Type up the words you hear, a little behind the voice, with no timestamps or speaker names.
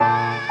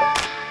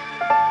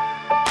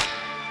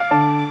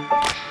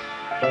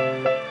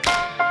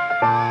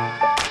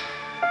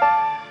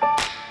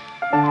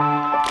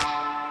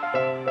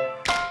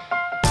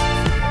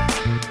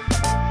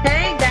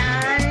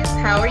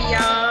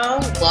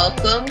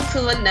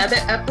to another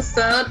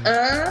episode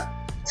of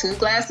Two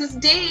Glasses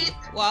Deep.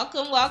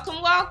 Welcome,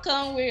 welcome,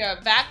 welcome. We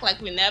are back like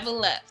we never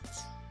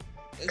left.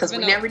 Because we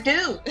never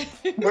do.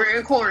 We're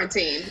in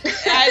quarantine.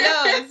 I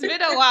know. It's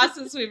been a while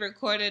since we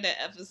recorded an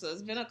episode.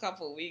 It's been a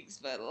couple weeks,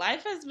 but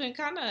life has been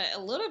kind of a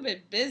little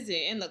bit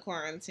busy in the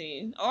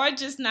quarantine, or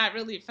just not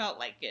really felt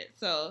like it.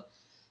 So,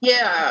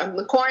 yeah,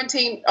 the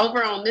quarantine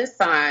over on this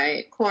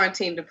side,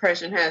 quarantine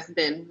depression has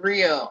been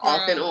real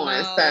off and on.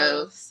 No,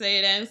 so say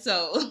it and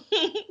so.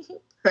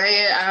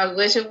 Say it, I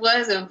wish it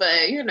wasn't,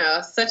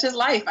 but such is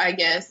life, I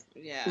guess.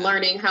 Yeah.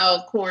 Learning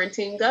how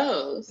quarantine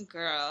goes.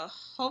 Girl,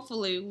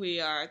 hopefully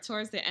we are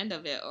towards the end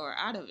of it or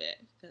out of it.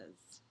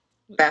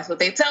 That's what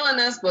they're telling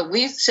us, but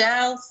we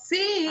shall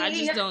see. I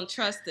just don't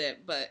trust it,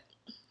 but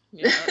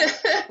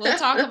we'll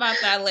talk about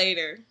that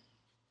later.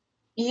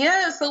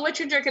 Yeah, so what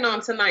you drinking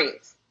on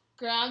tonight?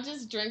 Girl, I'm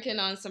just drinking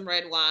on some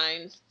red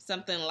wine,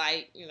 something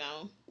light,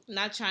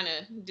 not trying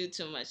to do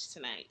too much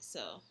tonight,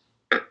 so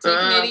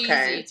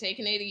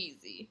taking it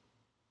easy.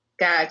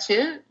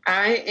 Gotcha.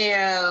 I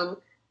am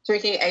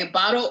drinking a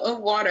bottle of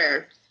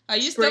water. Are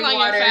you still on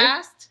your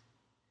fast?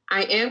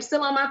 I am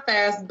still on my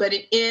fast, but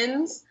it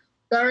ends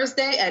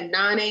Thursday at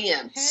 9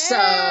 a.m. Hey, so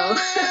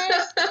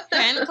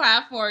hand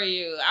clap for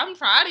you. I'm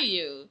proud of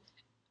you.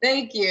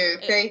 Thank you.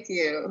 Thank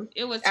you.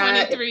 It was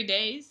 23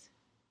 days.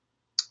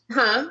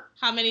 Huh?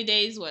 How many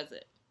days was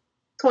it?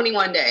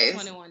 21 days.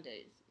 21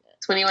 days. Yeah.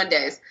 21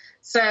 days.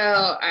 So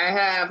I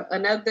have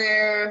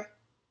another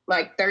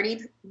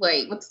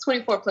what's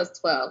 24 plus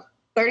 12?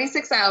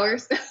 36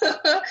 hours.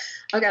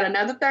 I got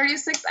another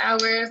 36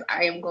 hours.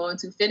 I am going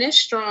to finish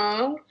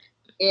strong.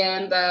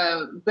 And,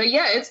 but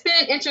yeah, it's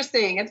been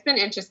interesting. It's been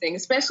interesting,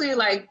 especially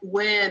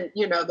when,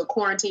 the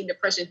quarantine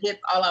depression hits,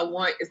 all I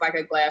want is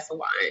a glass of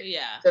wine.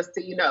 Yeah. Just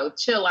to,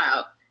 chill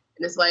out.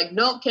 And it's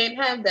nope, can't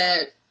have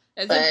that.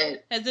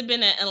 Has it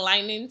been an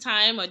enlightening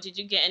time, or did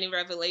you get any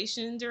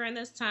revelation during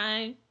this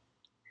time?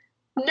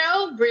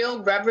 No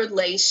real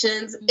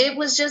revelations. Mm-hmm. It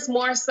was just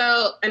more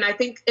so, and I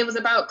think it was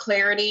about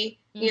clarity.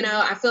 Mm-hmm.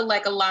 I feel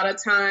like a lot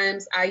of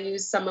times I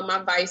use some of my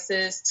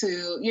vices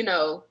to,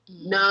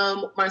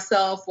 numb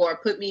myself or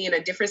put me in a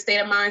different state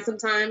of mind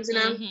sometimes,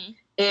 Mm-hmm.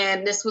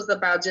 And this was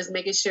about just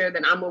making sure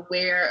that I'm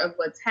aware of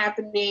what's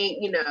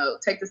happening,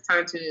 take this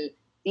time to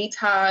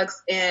detox.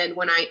 And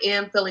when I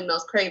am feeling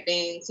those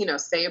cravings,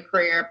 say a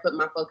prayer, put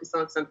my focus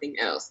on something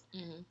else.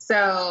 Mm-hmm.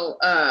 So,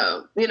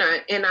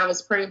 and I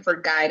was praying for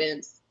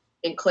guidance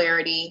and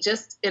clarity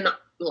just in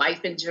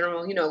life in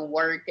general,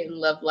 work and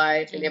love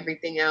life and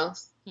everything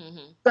else.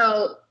 Mm-hmm.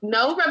 So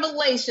no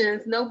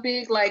revelations, no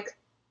big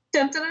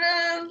dun, dun,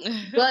 dun,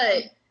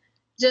 but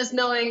just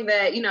knowing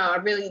that, I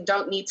really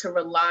don't need to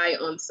rely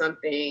on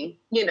something,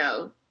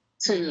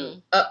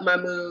 to up my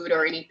mood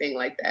or anything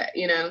like that,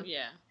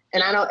 Yeah.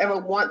 And I don't ever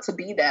want to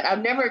be that.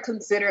 I've never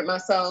considered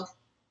myself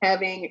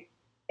having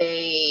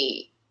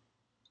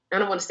I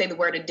don't want to say the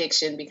word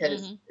addiction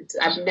because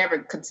I've never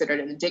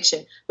considered an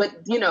addiction, but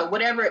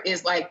whatever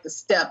is the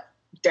step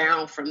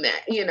down from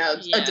that,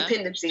 a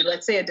dependency,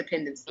 let's say a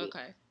dependency,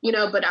 okay.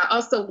 But I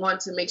also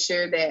want to make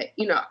sure that,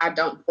 I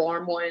don't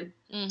form one.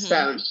 Mm-hmm.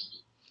 So,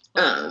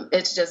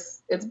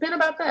 it's been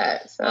about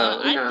that. So,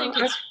 I think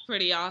it's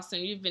pretty awesome.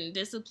 You've been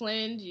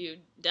disciplined. You've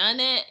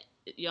done it.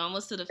 You're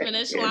almost to the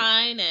finish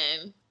line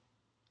and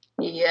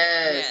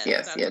yes.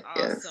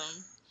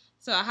 Awesome.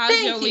 So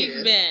how's your week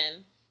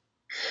been?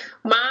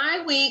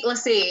 My week,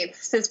 let's see,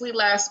 since we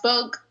last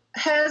spoke,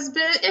 has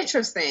been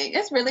interesting.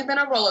 It's really been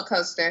a roller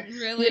coaster.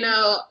 Really?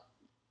 A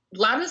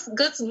lot of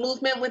good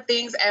movement with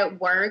things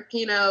at work,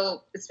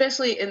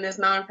 especially in this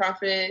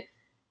nonprofit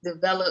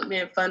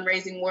development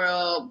fundraising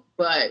world,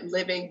 but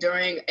living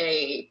during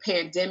a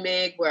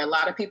pandemic where a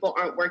lot of people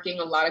aren't working,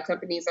 a lot of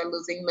companies are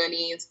losing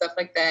money and stuff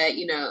like that,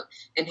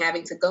 and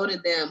having to go to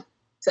them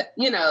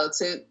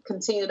to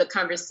continue the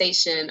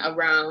conversation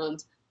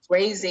around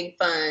raising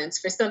funds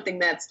for something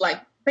that's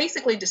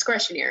basically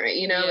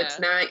discretionary, It's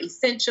not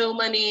essential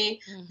money,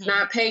 It's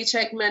not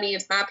paycheck money,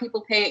 it's not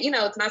people paying,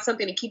 it's not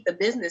something to keep the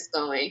business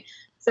going.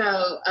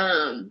 So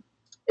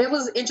it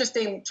was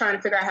interesting trying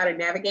to figure out how to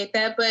navigate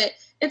that, but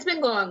it's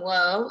been going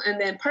well. And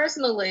then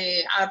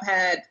personally, I've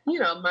had,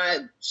 my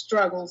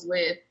struggles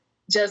with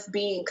just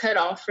being cut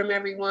off from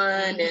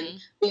everyone and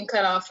being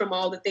cut off from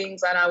all the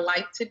things that I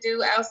like to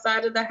do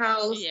outside of the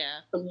house,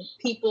 from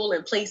people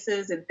and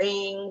places and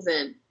things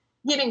and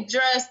getting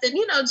dressed and,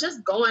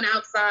 just going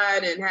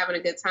outside and having a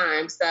good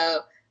time. So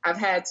I've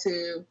had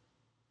to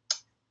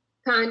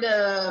kind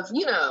of,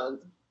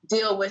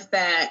 deal with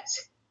that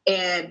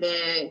and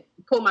then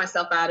pull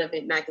myself out of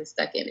it, not get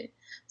stuck in it.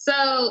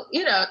 So,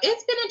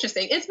 it's been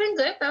interesting. It's been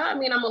good though. I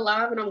mean, I'm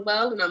alive and I'm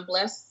well and I'm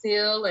blessed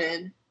still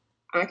and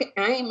I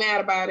ain't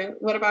mad about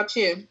it. What about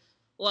you?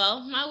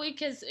 Well, my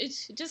week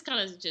it's just kind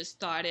of just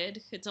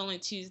started. It's only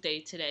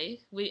Tuesday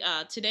today.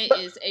 Today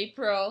is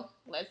April.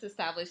 Let's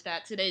establish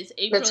that. Today's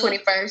April. The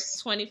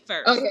 21st.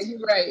 21st. Okay, you're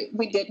right.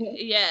 We didn't.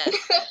 Yeah.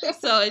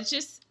 So it's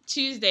just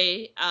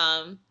Tuesday.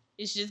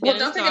 It's just Well,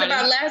 getting don't started. forget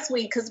about last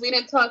week because we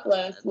didn't talk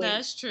last week.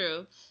 That's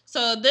true.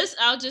 So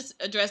I'll just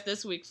address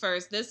this week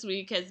first. This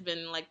week has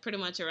been like pretty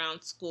much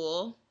around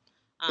school.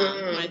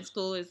 My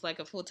school is like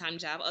a full-time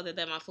job other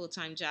than my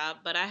full-time job,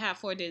 but I have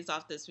 4 days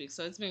off this week.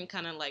 So it's been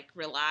kind of like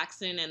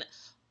relaxing and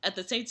at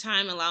the same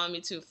time allowing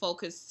me to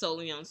focus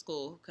solely on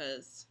school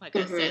because, like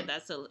I said,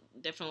 that's a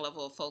different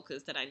level of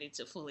focus that I need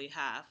to fully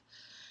have.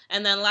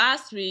 And then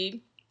last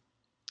week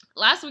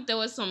there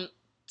was some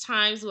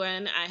times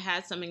when I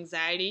had some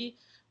anxiety,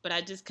 but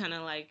I just kind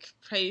of like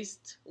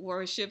praised,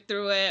 worship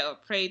through it or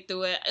prayed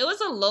through it. It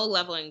was a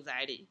low-level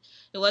anxiety.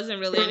 It wasn't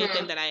really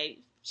anything that I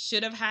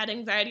should have had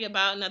anxiety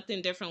about.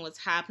 Nothing different was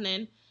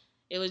happening.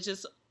 It was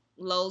just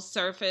low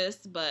surface,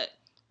 but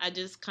I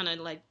just kind of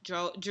like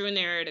drew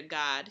nearer to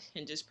God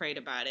and just prayed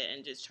about it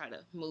and just try to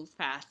move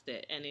past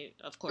it. And it,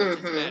 of course,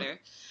 it's better.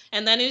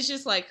 And then it's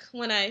just like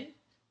when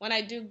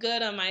I do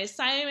good on my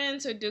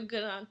assignments or do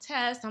good on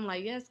tests, I'm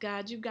like, yes,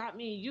 God, you got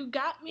me. You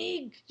got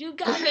me. You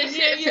got me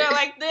here. You're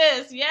like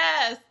this.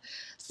 Yes.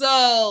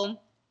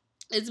 So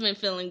it's been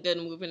feeling good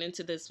moving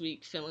into this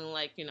week, feeling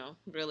like,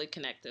 really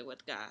connected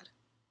with God.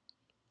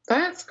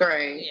 That's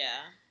great.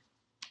 Yeah.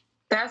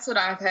 That's what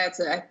I've had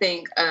to, I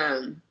think,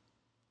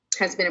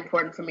 has been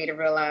important for me to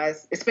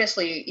realize,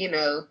 especially,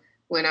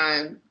 when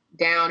I'm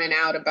down and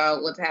out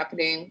about what's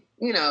happening,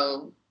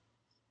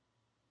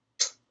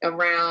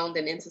 around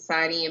and in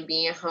society and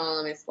being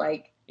home. It's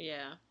like,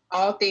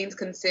 all things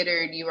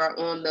considered, you are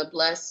on the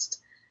blessed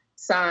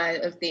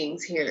side of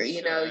things here.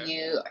 Sure.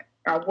 You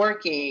are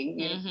working,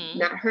 you're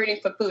not hurting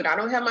for food. I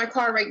don't have my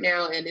car right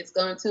now and it's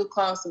going to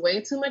cost way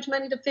too much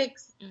money to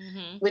fix,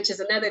 which is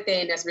another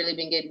thing that's really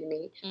been getting to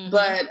me.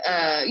 But,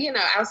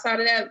 outside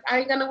of that, I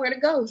ain't got nowhere to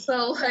go.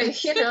 So, so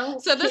this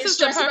is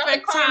the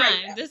perfect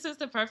time. This is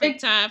the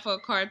perfect time for a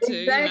car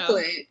to,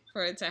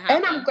 for it to happen.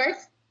 And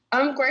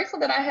I'm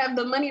grateful that I have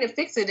the money to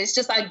fix it. It's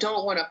just I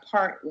don't want to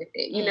part with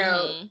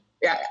it,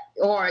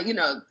 or,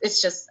 it's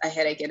just a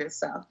headache in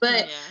itself.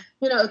 But,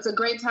 it's a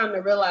great time to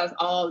realize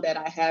all that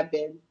I have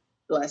been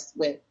blessed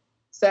with.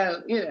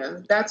 So,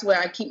 that's where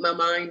I keep my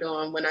mind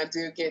on when I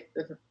do get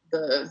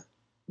the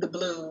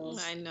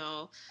blues. I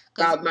know.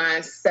 About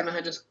my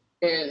 700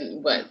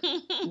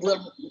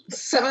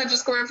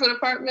 square foot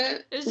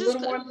apartment. It's a just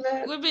little more than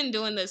that. We've been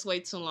doing this way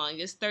too long.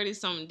 It's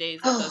 30-something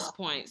days at this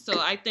point. So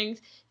I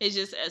think it's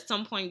just at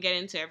some point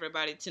getting to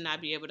everybody to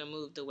not be able to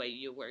move the way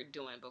you were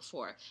doing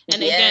before.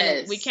 And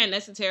again, we can't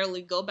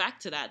necessarily go back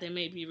to that. They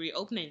may be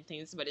reopening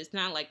things, but it's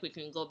not like we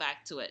can go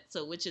back to it.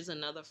 So which is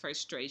another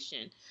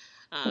frustration.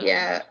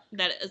 That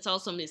it's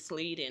also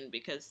misleading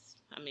because,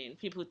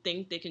 people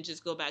think they can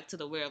just go back to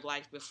the way of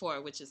life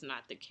before, which is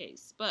not the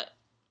case. But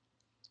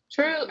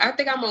true. I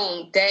think I'm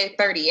on day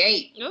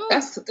 38. Ooh.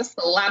 That's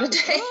a lot of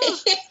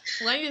days.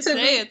 When you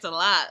say it's a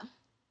lot.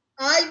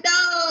 I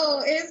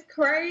know. It's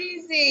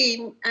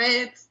crazy.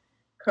 It's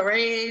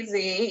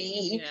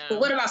crazy. Yeah. But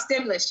what about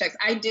stimulus checks?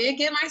 I did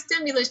get my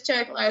stimulus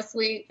check last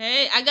week.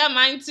 Hey, I got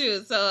mine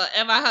too. So,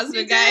 and my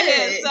husband got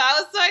his. So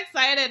I was so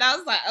excited. I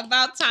was like,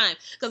 about time.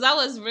 Because I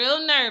was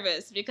real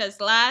nervous because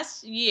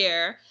last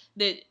year,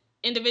 the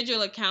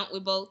individual account we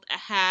both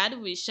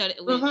had, we shut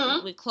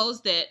it, we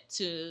closed it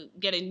to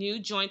get a new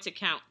joint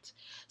account.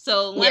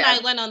 So when I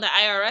went on the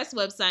IRS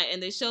website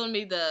and they showed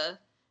me the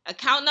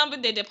account number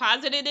they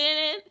deposited in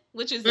it,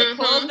 which is the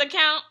closed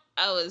account,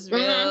 I was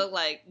real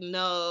like,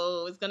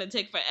 no, it's going to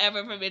take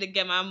forever for me to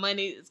get my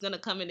money. It's going to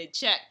come in a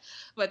check.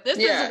 But this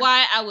is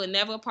why I would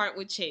never part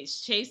with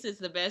Chase. Chase is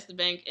the best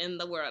bank in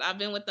the world. I've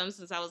been with them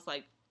since I was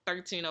like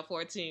 13 or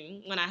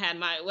 14 when I had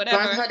my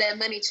whatever. Don't that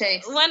money,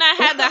 Chase. When I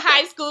had the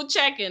high school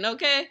checking,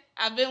 okay?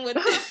 I've been with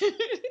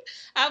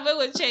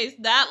Chase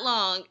that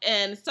long,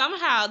 and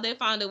somehow they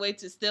found a way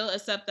to still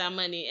accept that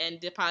money and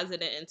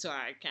deposit it into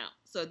our account.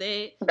 So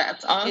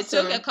that's awesome. It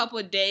took a couple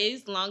of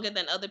days longer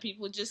than other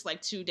people, just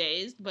like 2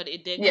 days, but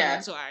it did come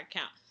into our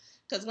account.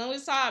 Because when we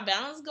saw our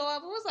balance go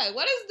up, it was like,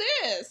 what is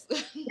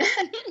this?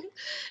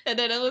 And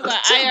then it was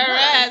like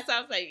IRS.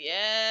 I was like,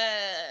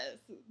 yes.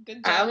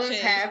 Good job, I was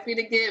Chase. happy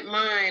to get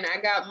mine.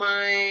 I got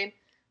mine,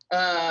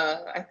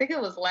 I think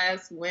it was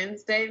last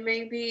Wednesday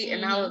maybe.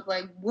 And I was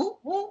like, whoop,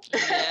 whoop.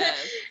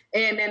 Yes.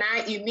 And then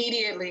I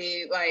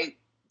immediately,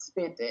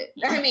 spent it.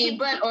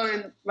 But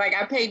on,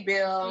 I paid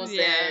bills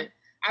and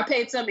I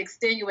paid some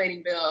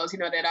extenuating bills,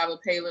 that I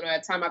would pay a little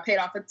at a time. I paid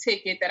off a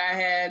ticket that I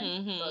had.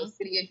 So the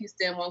city of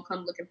Houston won't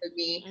come looking for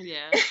me.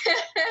 Yeah.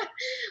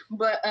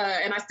 But,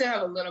 and I still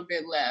have a little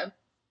bit left.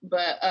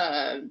 But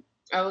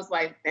I was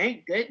like,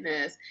 thank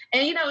goodness.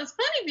 And, it's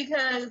funny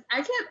because I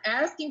kept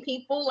asking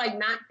people,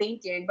 not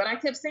thinking, but I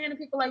kept saying to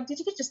people, did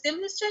you get your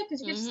stimulus check?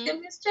 Did you get your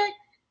stimulus check?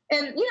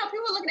 And,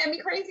 people were looking at me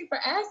crazy for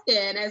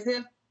asking as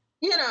if,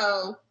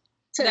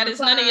 that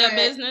is none of your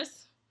business.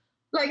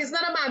 It's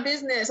none of my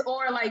business,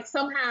 or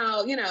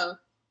somehow,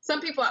 some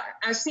people,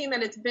 I've seen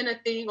that it's been a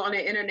thing on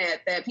the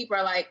internet that people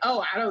are like,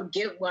 oh, I don't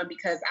get one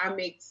because I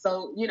make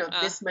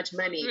this much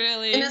money.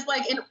 Really? And it's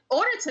like, in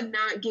order to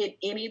not get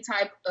any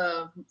type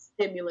of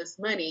stimulus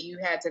money, you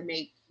had to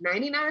make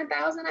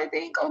 $99,000, I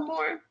think, or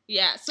more.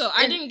 Yeah. So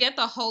I didn't get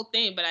the whole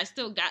thing, but I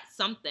still got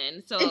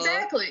something. So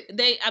exactly.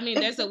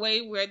 There's a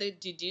way where they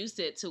deduce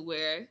it to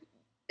where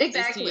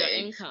exactly your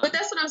income. But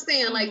that's what I'm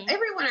saying. Like,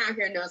 everyone out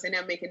here knows they're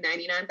not making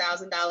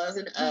 $99,000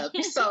 and up.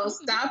 So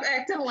stop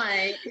acting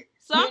like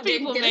some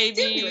people may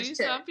be.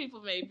 Some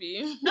people may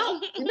be. No,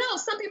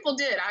 some people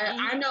did.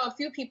 I know a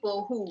few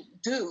people who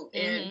do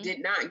and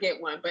did not get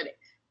one, but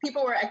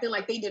people were acting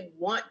like they didn't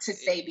want to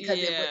say because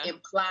it would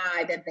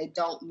imply that they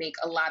don't make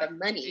a lot of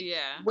money.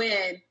 Yeah.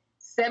 When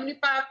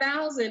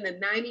 $75,000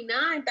 and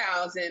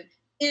 $99,000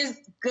 is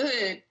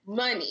good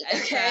money.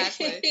 Okay.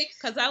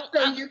 Exactly.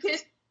 So you can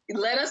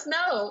let us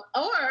know,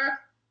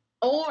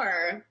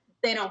 or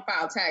they don't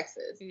file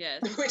taxes.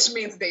 Yes. Which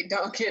means they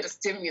don't get a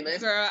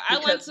stimulus. Girl,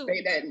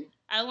 they didn't.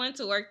 I went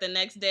to work the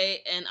next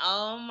day, and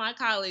all my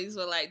colleagues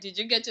were like, "Did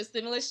you get your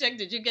stimulus check?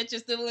 Did you get your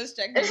stimulus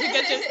check? Did you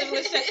get your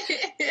stimulus check?"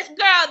 Girl,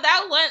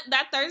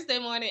 that Thursday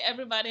morning,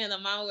 everybody in the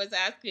mall was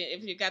asking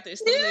if you got their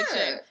stimulus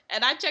check,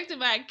 and I checked in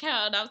my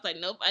account, and I was like,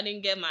 "Nope, I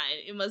didn't get mine.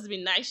 It must be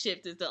night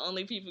shift is the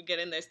only people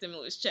getting their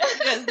stimulus check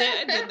because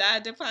they did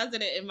not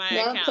deposit it in my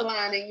account."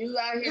 Kalani, you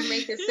out here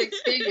making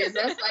six figures.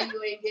 That's why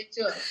you ain't get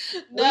yours.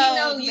 No, we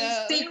know you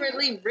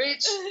secretly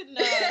rich.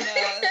 No,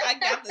 I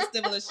got the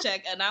stimulus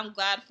check, and I'm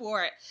glad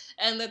for it.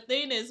 And the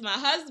thing is, my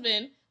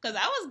husband, because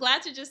I was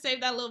glad to just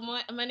save that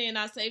little money in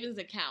our savings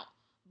account.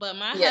 But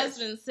my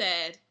husband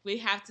said we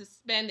have to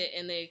spend it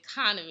in the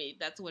economy.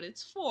 That's what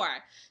it's for.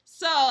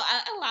 So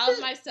I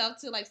allowed myself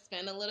to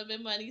spend a little bit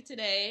of money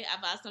today.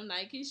 I bought some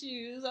Nike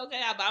shoes.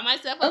 Okay, I bought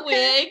myself a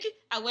wig.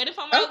 I waited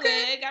for my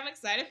wig. I'm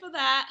excited for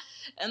that.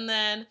 And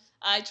then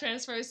I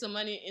transferred some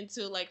money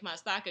into my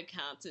stock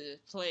account to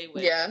play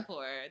with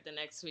for the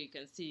next week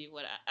and see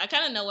what I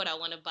kind of know what I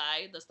want to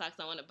buy, the stocks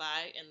I want to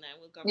buy, and then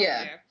we'll go from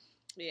there.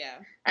 Yeah.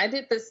 I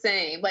did the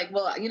same. I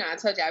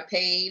told you I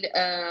paid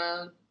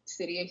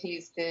City of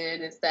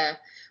Houston and stuff.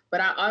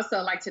 But I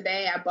also,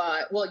 yesterday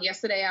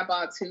I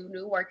bought 2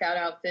 new workout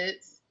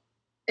outfits.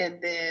 And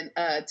then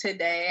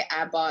today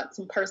I bought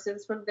some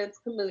purses from Vince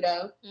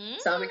Camuto.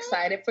 So I'm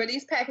excited for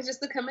these packages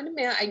to come in the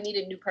mail. I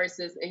needed new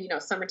purses.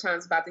 And,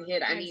 summertime's about to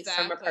hit. I need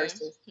summer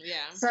purses.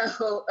 Yeah.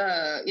 So,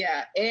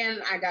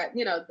 And I got,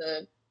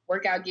 the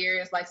workout gear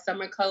is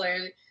summer color.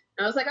 And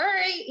I was like, all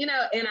right,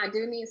 and I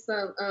do need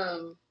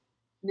some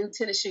new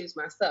tennis shoes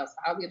myself. So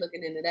I'll be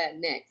looking into that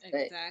next.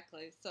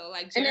 Exactly. So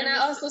and then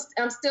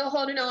I'm still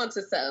holding on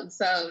to some.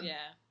 So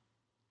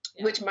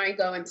which might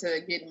go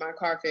into getting my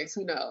car fixed.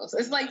 Who knows?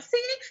 It's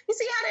you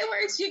see how that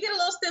works? You get a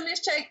little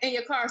stimulus check and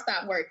your car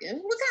stop working.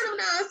 What kind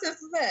of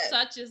nonsense is that?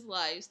 Such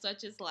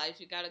is life.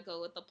 You got to go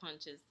with the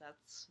punches.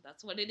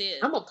 That's what it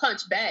is. I'm going to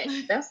punch back.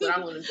 That's what I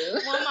want to do.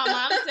 Well, my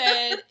mom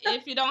said,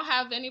 if you don't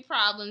have any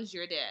problems,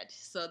 you're dead.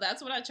 So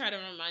that's what I try to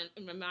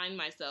remind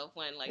myself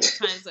when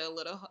times are a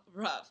little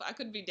rough. I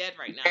could be dead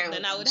right now.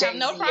 Then I would have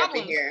no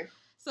problems. Here.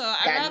 So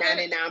I got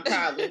 99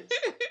 problems.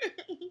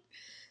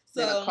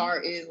 So the car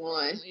is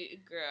one.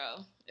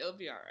 Girl, it'll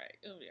be all right.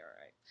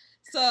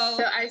 So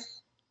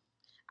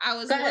I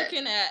was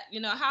looking at,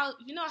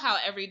 how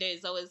every day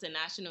is always a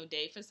national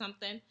day for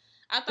something.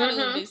 I thought it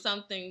would be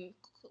something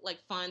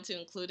fun to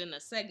include in a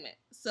segment.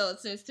 So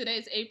since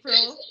today's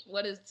April,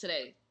 what is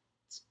today?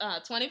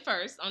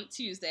 21st on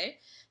Tuesday.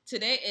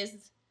 Today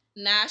is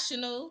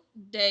National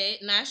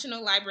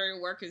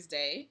Library Workers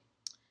Day,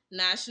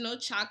 National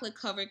Chocolate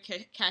Covered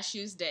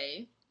Cashews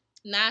Day,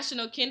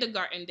 National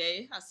Kindergarten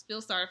Day. I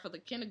feel sorry for the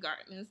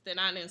kindergartners. They're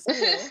not in school.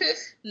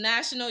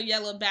 National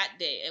Yellow Bat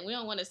Day. And we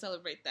don't want to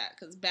celebrate that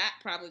because bat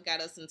probably got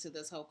us into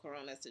this whole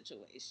corona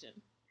situation.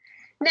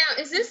 Now,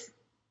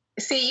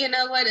 see, you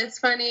know what? It's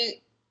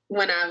funny.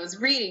 When I was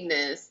reading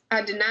this,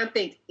 I did not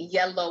think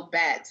yellow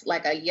bats,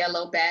 like a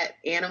yellow bat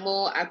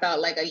animal. I thought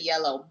a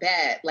yellow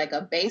bat, like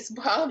a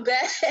baseball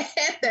bat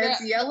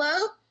that's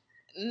yellow.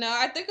 No,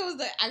 I think it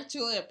was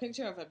actually a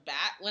picture of a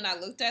bat when I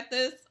looked at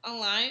this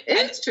online.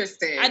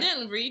 Interesting. I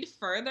didn't read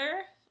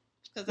further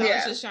because I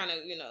was just trying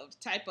to,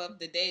 type up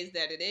the days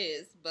that it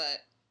is.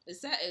 But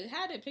it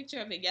had a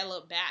picture of a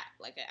yellow bat,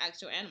 like an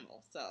actual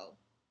animal. So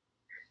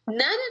none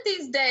of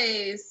these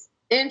days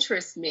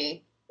interest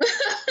me.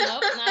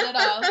 Nope, not at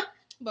all.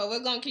 But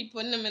we're going to keep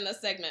putting them in the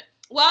segment.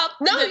 Well,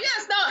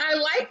 I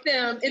like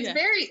them. It's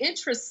very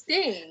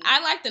interesting.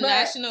 I like the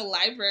National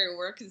Library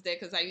Workers Day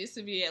because I used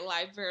to be a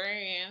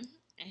librarian.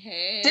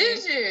 Hey,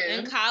 did you?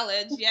 In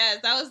college, yes.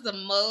 That was the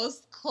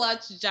most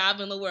clutch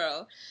job in the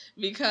world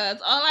because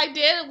all I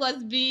did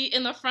was be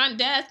in the front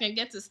desk and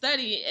get to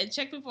study and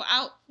check people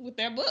out with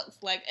their books.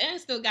 And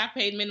still got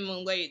paid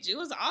minimum wage. It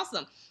was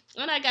awesome.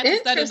 And I got to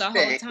study the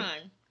whole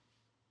time.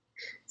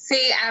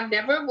 See,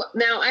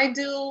 now I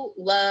do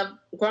love,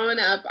 growing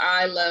up,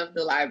 I love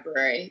the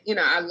library.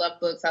 I love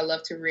books. I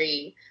love to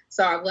read.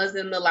 So I was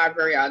in the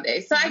library all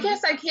day. So I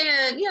guess I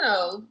can,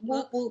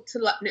 whoop whoop to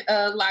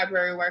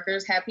library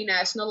workers. Happy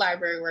National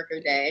Library Worker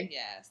Day.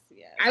 Yes.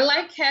 I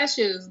like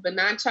cashews, but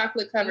not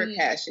chocolate covered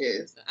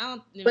cashews. I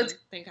don't even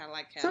think I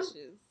like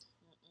cashews.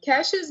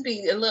 Cashews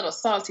be a little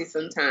salty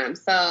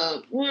sometimes.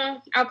 So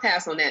I'll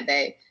pass on that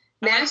day.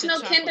 National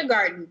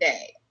Kindergarten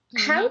Day.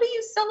 How do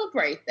you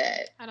celebrate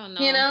that? I don't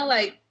know.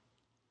 I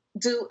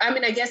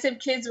guess if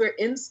kids were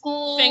in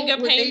school. Finger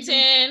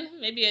painting,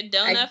 maybe a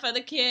donut for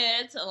the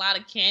kids, a lot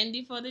of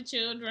candy for the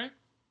children.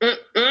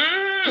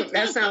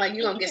 That sounds like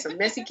you're going to get some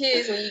messy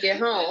kids when you get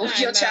home.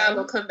 Your child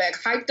will come back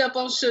hyped up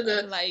on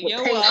sugar with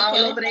paint all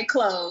over their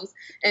clothes.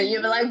 And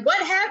you'll be like, what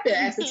happened?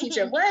 Ask the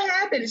teacher, what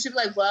happened? And she'll be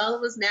like, well,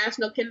 it was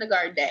National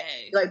Kindergarten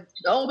Day. Like,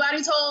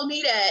 nobody told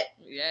me that.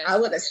 Yes. I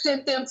would have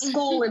sent them to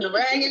school in the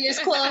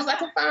raggediest clothes I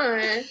could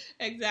find.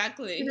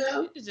 Exactly.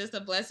 It's just a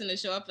blessing to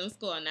show up in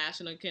school on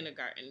National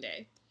Kindergarten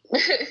Day.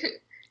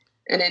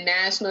 And then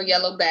National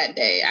Yellow Bat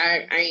Day.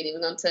 I ain't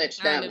even going to touch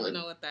that one. I don't even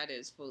know what that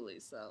is fully,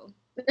 so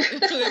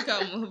we're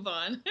going to move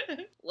on.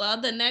 Well,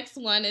 the next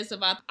one is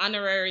about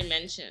honorary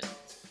mentions.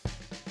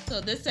 So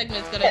this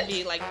segment is going to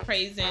be like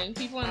praising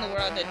people in the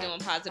world that are doing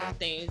positive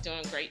things,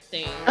 doing great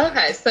things.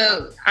 Okay,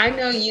 so I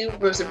know you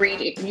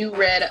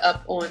read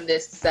up on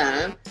this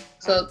some.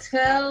 So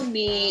tell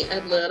me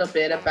a little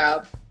bit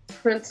about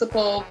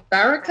Principal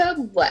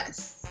Farrakha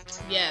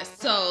West. Yes,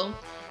 so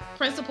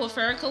Principal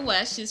Farrakha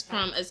West, she's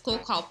from a school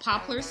called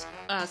Poplar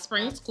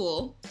Spring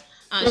School.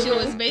 She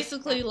was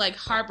basically like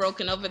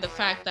heartbroken over the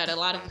fact that a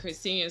lot of her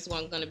seniors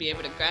weren't going to be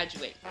able to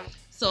graduate.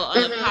 So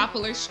on a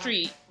popular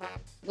street,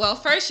 well,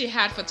 first she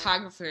had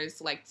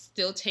photographers like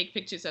still take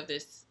pictures of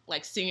this,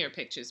 like senior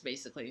pictures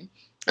basically.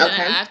 And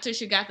then after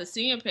she got the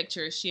senior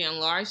pictures, she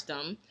enlarged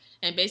them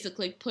and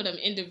basically put them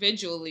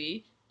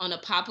individually on a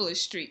popular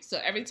street. So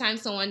every time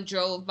someone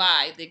drove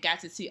by, they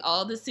got to see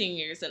all the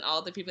seniors and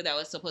all the people that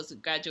were supposed to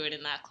graduate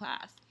in that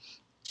class.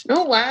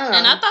 Oh, wow.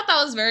 And I thought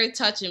that was very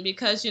touching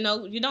because, you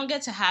don't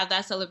get to have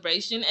that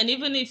celebration. And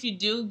even if you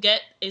do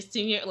get a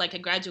senior, like a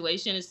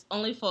graduation, it's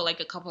only for like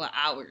a couple of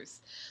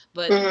hours.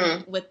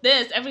 But with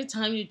this, every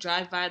time you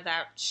drive by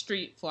that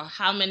street for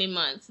how many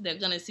months, they're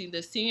going to see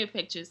the senior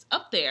pictures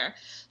up there.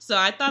 So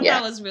I thought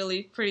that was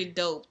really pretty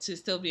dope to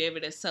still be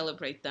able to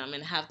celebrate them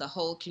and have the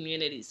whole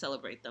community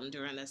celebrate them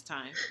during this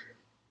time.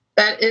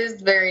 That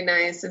is very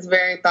nice. It's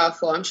very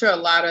thoughtful. I'm sure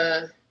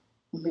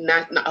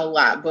not a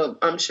lot, but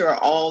I'm sure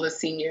all the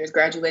seniors,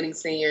 graduating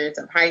seniors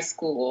of high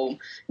school,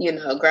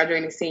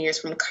 graduating seniors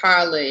from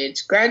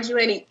college,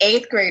 graduating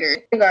 8th graders,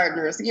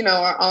 kindergartners,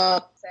 are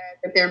all sad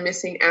that they're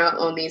missing out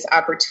on these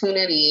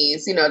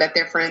opportunities, that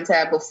their friends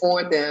had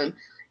before them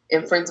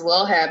and friends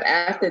will have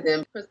after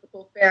them.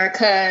 Principal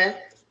Farrakha,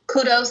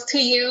 kudos to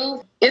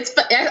you. I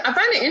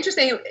find it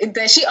interesting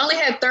that she only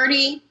had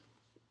 30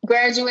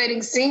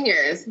 graduating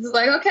seniors. It's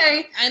like,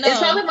 okay, I know. It's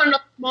probably one of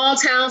those small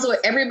towns where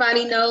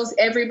everybody knows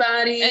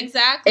everybody.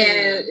 Exactly.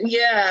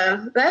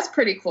 And that's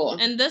pretty cool.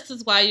 And this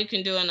is why you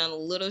can do it on a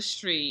little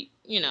street,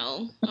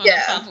 on a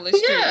popular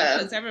street.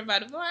 Because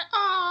everybody be like,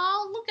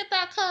 oh, look at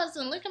that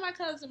cousin. Look at my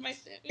cousin right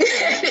there.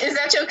 Is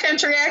that your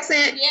country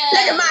accent? Yeah.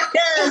 Look at my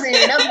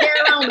cousin up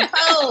there on the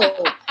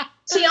pole.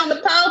 She on the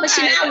pole, but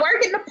she not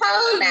working the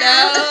pole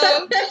now.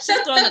 No,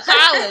 she's going to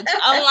college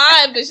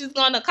online, but she's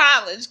going to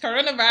college.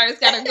 Coronavirus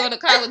got her go to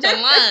college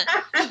online.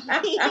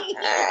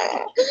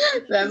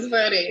 That's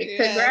funny.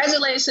 Yes.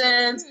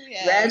 Congratulations,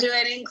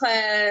 graduating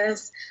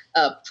class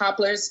of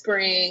Poplar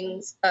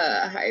Springs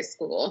High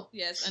School.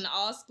 Yes, and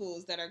all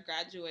schools that are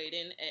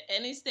graduating at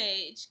any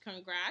stage,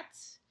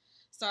 congrats.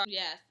 So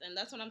yes, and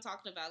that's what I'm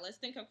talking about. Let's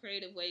think of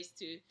creative ways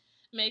to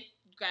make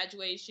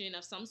graduation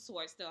of some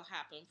sort still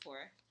happen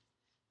for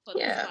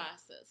these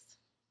classes.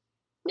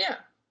 Yeah.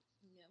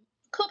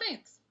 Cool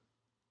beans.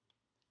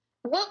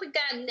 What we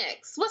got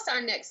next? What's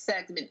our next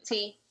segment,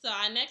 T? So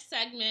our next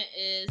segment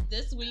is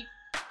This Week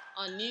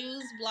on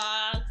News,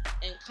 Blogs,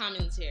 and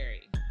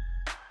Commentary.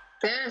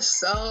 There's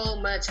so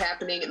much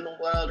happening in the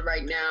world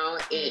right now.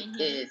 It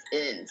is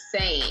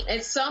insane.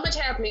 It's so much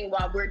happening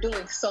while we're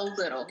doing so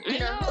little. I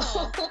know.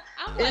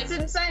 It's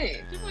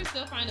insane. People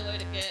still find a way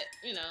to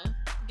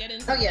get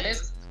into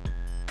there's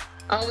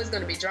always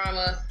going to be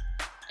drama.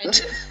 And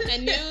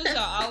news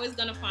are always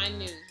going to find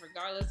news,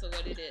 regardless of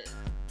what it is.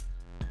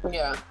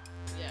 Yeah.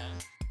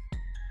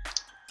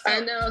 I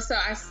know. So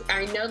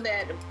I know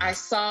that I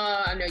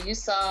know you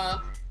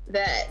saw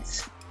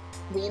that,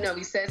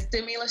 we said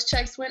stimulus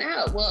checks went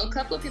out. Well, a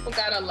couple of people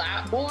got a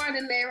lot more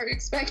than they were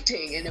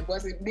expecting, and it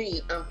wasn't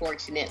me,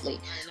 unfortunately.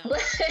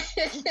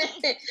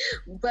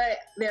 But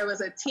there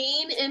was a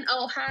teen in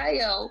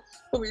Ohio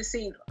who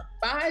received a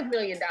 $5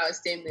 million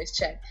stimulus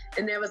check,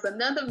 and there was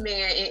another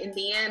man in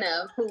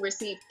Indiana who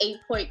received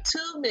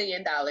 $8.2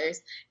 million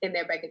in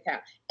their bank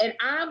account. And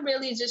I'm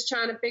really just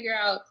trying to figure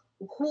out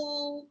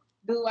who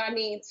do I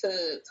need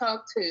to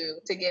talk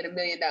to get $1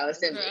 million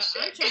stimulus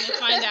check? I'm trying to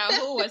find out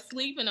who was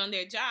sleeping on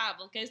their job.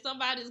 Okay,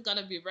 somebody's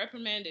gonna be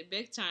reprimanded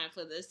big time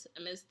for this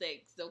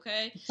mistakes.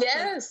 Okay.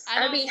 Yes,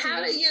 I mean,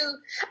 how do you?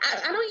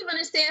 I don't even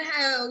understand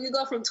how you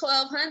go from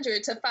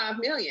 1,200 to 5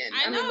 million.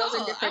 I mean, those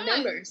are different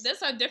numbers.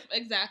 Those are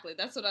different. Exactly.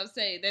 That's what I'm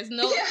saying. There's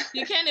no.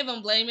 You can't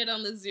even blame it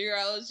on the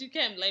zeros. You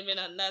can't blame it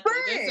on nothing.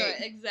 Right. Those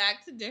are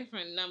exact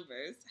different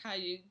numbers. How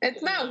you?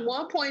 It's not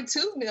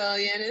 1.2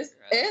 million.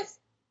 It's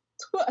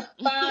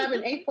 5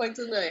 and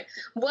 8.2 million.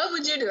 What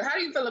would you do? How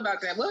do you feel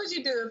about that? What would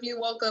you do if you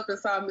woke up and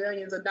saw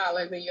millions of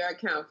dollars in your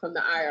account from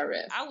the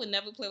IRS? I would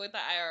never play with the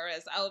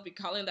IRS. I would be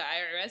calling the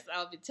IRS.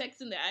 I would be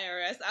texting the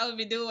IRS. I would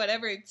be doing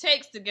whatever it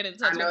takes to get in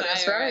touch with the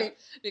IRS. Right.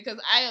 Because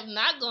I am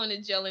not going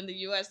to jail in the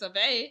US of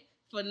A.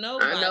 For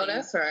nobody. I know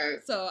that's right.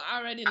 So I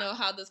already know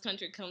how this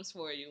country comes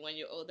for you when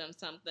you owe them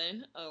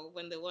something or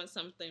when they want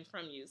something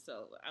from you.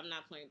 So I'm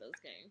not playing those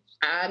games.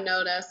 I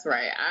know that's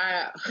right.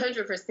 I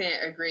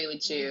 100% agree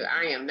with you. Mm-hmm.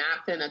 I am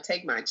not finna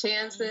take my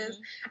chances.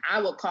 Mm-hmm.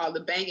 I will call the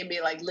bank and be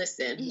like,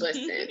 listen,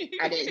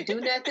 I didn't do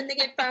nothing to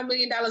get $5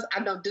 million. I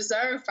don't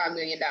deserve $5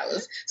 million.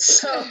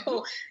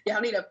 So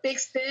y'all need to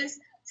fix this.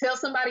 Tell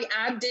somebody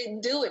I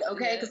didn't do it,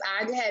 okay? Because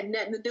I had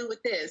nothing to do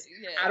with this.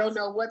 Yes. I don't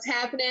know what's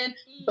happening,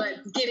 but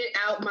get it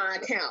out my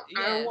account. Yes.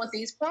 I don't want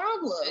these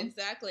problems.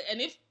 Exactly.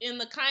 And if in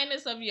the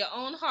kindness of your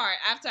own heart,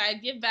 after I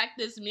give back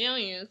this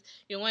millions,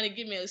 you want to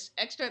give me an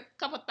extra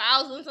couple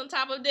thousands on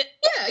top of it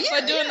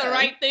for doing the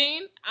right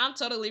thing, I'm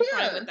totally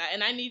fine with that.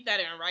 And I need that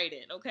in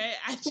writing, okay?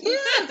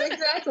 Yes,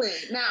 exactly.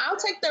 Now, I'll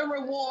take the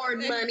reward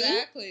money.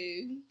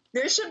 Exactly.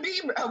 There should be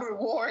a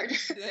reward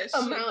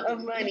amount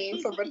of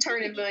money for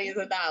returning millions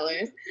of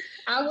dollars.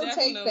 I will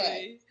take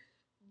that.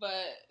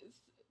 But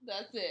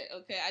that's it.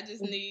 Okay, I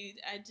just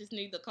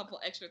need a couple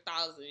extra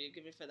thousand you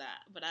give me for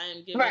that. But I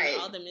am giving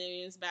all the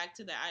millions back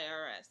to the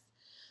IRS.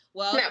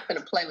 Well, I'm not gonna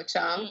play with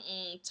y'all.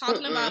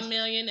 Talking about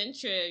million and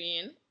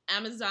trillion,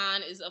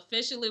 Amazon is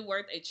officially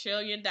worth $1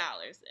 trillion,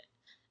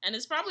 and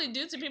it's probably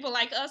due to people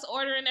like us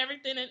ordering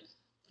everything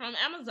from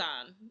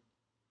Amazon.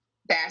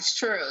 That's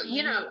true. Mm-hmm.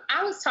 You know,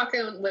 I was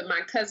talking with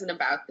my cousin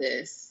about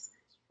this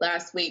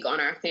last week on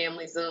our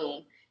family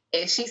Zoom,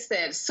 and she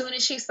said as soon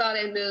as she saw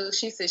that news,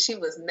 she said she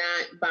was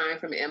not buying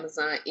from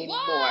Amazon anymore.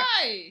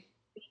 Why?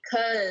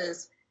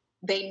 Because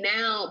they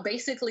now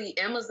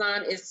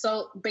Amazon has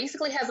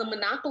a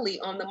monopoly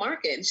on the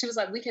market. And she was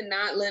like, we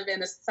cannot live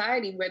in a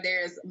society where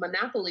there's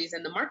monopolies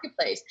in the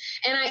marketplace.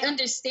 And I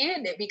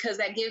understand it because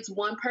that gives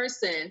one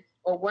person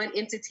or one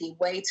entity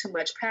way too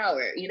much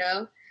power, you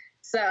know?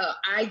 So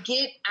I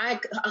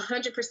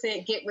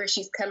 100% get where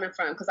she's coming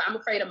from because I'm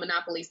afraid of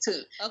monopolies too.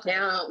 Okay.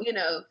 Now, you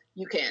know,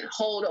 you can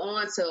hold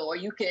on to, or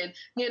you can,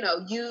 you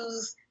know,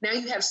 now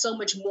you have so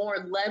much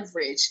more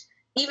leverage,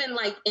 even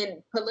like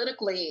in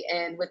politically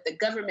and with the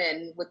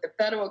government, with the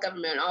federal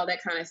government, all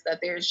that kind of stuff.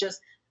 There's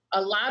just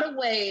a lot of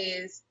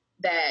ways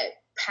that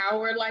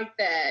power like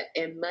that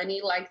and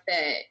money like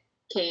that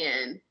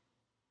can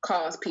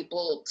cause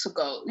people to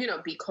go, you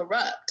know, be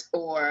corrupt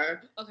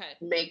or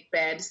make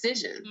bad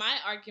decisions. My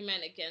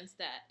argument against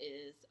that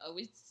is, are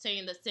we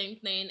saying the same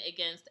thing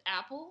against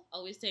Apple?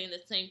 Are we saying the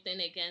same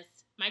thing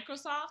against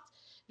Microsoft?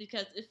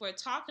 Because if we're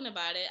talking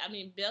about it, I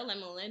mean, Bill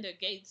and Melinda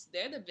Gates,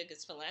 they're the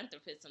biggest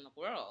philanthropists in the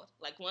world,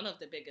 like one of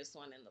the biggest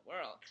one in the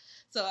world.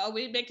 So are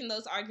we making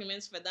those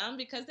arguments for them?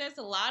 Because there's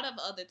a lot of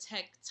other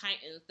tech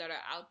titans that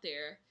are out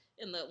there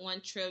in the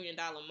 $1 trillion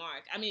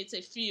mark. I mean, it's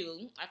a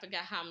few. I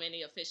forgot how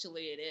many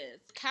officially it is.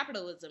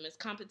 Capitalism is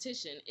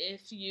competition.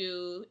 If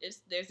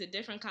there's a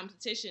different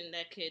competition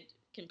that could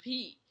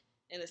compete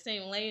in the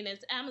same lane as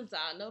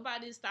Amazon,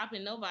 nobody's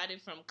stopping nobody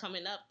from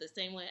coming up the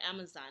same way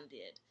Amazon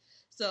did.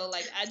 So,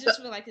 like, I just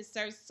feel like it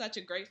serves such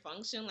a great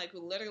function. Like, we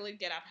literally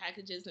get our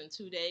packages in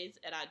 2 days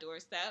at our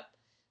doorstep.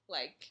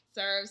 Like,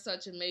 serves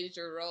such a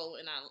major role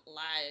in our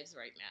lives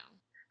right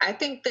now. I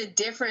think the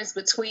difference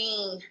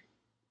between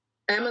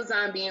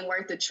Amazon being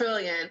worth $1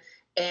 trillion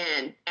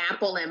and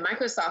Apple and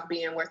Microsoft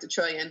being worth $1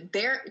 trillion,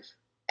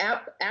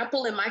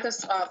 Apple and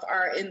Microsoft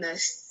are in the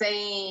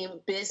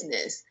same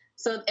business.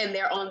 And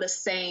they're on the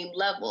same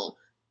level.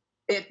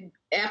 If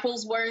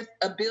Apple's worth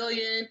 $1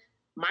 billion,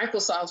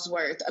 Microsoft's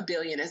worth $1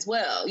 billion as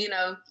well, you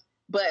know.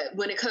 But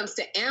when it comes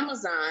to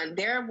Amazon,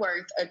 they're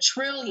worth $1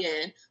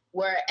 trillion,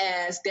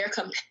 whereas their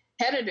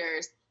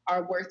competitors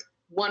are worth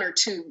 1 or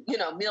 2, you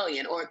know,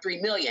 million or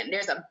 3 million.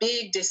 There's a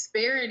big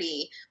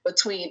disparity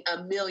between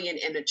 $1 million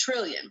and $1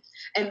 trillion.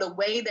 And the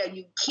way that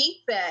you keep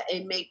that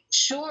and make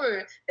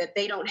sure that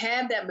they don't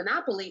have that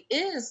monopoly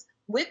is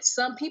with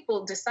some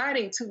people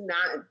deciding to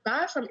not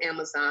buy from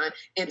Amazon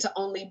and to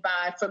only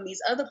buy from these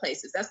other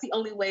places. That's the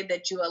only way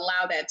that you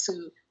allow that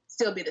to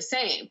still be the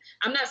same.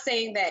 I'm not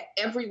saying that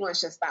everyone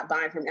should stop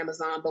buying from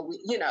Amazon, but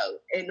we, you know,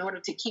 in order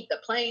to keep the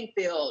playing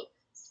field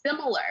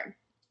similar,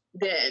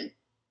 then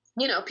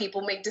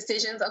people make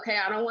decisions. Okay,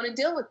 I don't want to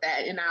deal with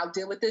that, and I'll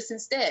deal with this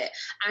instead.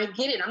 I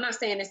get it. I'm not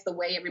saying it's the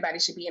way everybody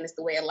should be and it's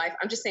the way of life.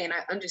 I'm just saying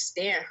I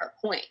understand her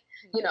point.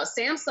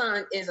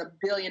 Samsung is a $1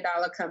 billion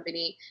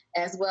company,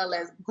 as well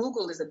as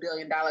Google is a $1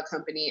 billion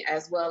company,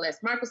 as well as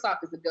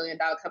Microsoft is a $1 billion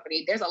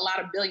company. There's a lot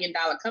of $1 billion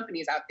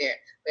companies out there,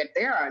 but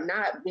there are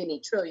not many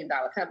 $1 trillion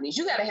companies.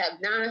 You got to have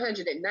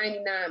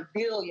 $999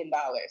 billion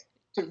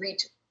to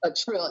reach a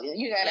trillion.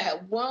 You got to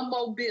have one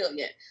more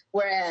billion.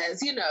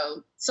 Whereas,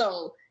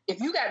 so if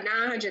you got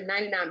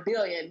 999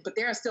 billion, but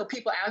there are still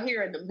people out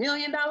here in the $1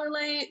 million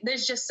lane,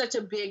 there's just such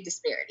a big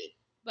disparity.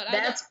 But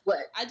that's what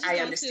I just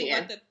don't see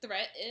what the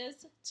threat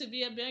is to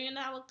be $1 billion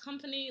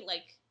company.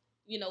 Like,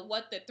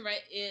 what the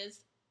threat is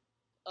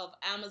of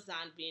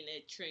Amazon being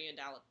a $1 trillion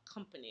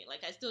company.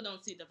 Like, I still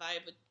don't see the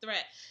viable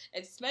threat,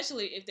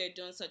 especially if they're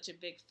doing such a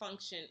big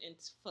function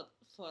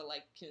for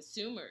like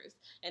consumers,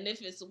 and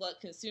if it's what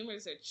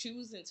consumers are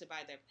choosing to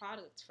buy their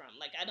products from.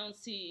 Like, I don't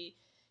see.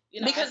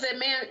 Because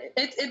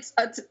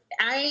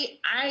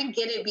I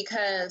get it,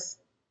 because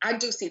I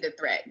do see the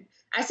threat.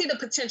 I see the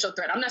potential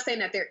threat. I'm not saying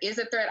that there is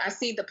a threat. I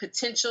see the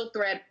potential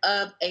threat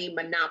of a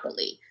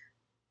monopoly.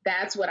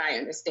 That's what I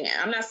understand.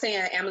 I'm not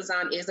saying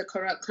Amazon is a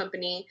corrupt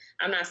company.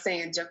 I'm not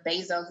saying Jeff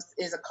Bezos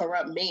is a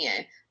corrupt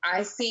man.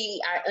 I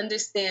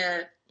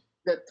understand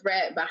the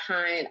threat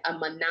behind a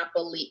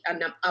monopoly,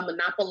 a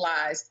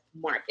monopolized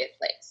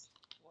marketplace.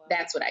 Wow.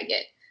 That's what I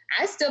get.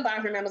 I still buy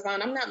from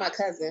Amazon. I'm not my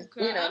cousin.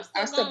 Girl,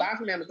 I still buy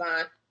from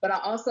Amazon, but I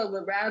also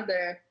would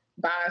rather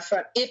buy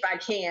from, if I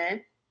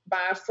can,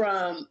 buy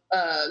from,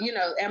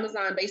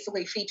 Amazon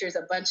basically features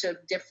a bunch of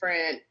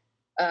different,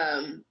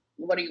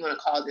 what do you want to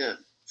call them?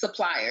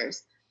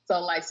 Suppliers. So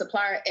like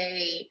supplier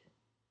A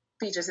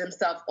features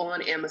himself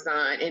on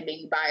Amazon, and then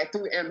you buy it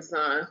through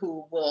Amazon,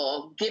 who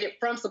will get it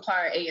from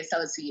supplier A and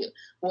sell it to you.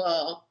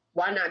 Well,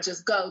 why not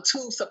just go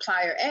to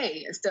supplier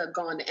A instead of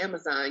going to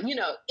Amazon?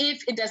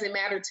 If it doesn't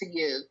matter to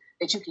you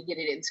that you can get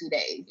it in 2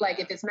 days, like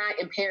if it's not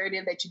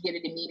imperative that you get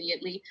it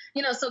immediately,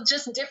 so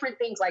just different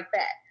things like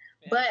that.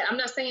 Yeah. But I'm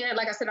not saying,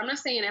 like I said, I'm not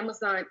saying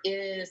Amazon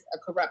is a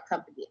corrupt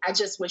company.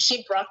 When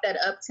she brought that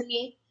up to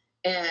me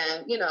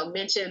and,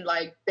 mentioned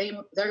like they're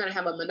going to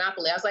have a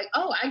monopoly, I was like,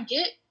 oh, I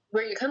get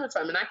where you're coming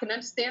from. And I can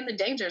understand the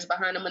dangers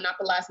behind a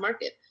monopolized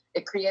market.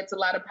 It creates a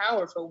lot of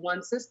power for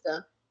one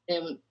system.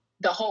 And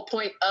the whole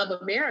point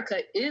of America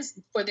is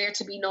for there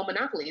to be no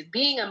monopolies.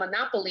 Being a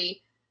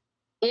monopoly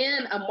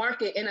in a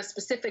market, in a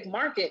specific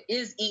market,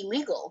 is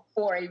illegal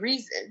for a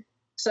reason.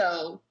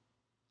 So,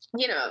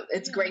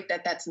 it's great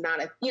that that's not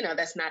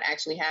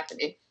actually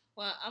happening.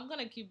 Well, I'm going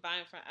to keep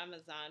buying from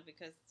Amazon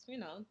because,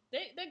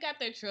 they got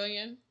their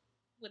trillion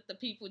with the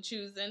people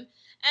choosing,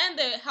 and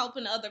they're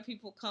helping other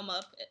people come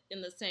up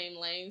in the same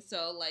lane.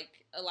 So, like,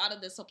 a lot of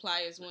the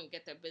suppliers won't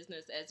get their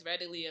business as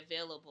readily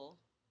available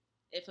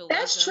if it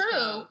That's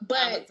true,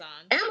 but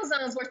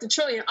Amazon's worth $1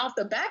 trillion off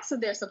the backs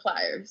of their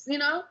suppliers,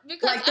 Because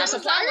like their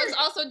Amazon was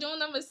also doing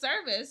them a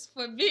service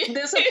for being...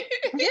 but the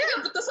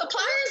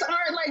suppliers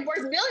are like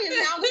worth millions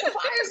now. The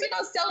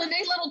suppliers, selling their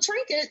little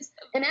trinkets,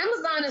 and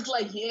Amazon is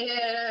like,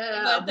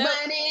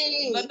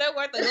 money. But they're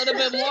worth a little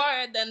bit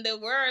more than they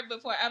were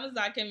before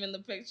Amazon came in the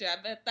picture.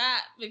 I bet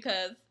that,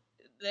 because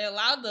they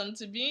allowed them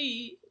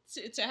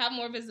to have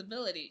more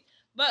visibility.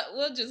 But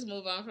we'll just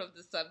move on from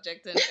the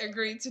subject and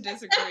agree to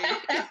disagree.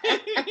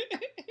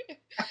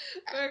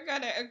 We're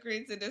going to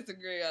agree to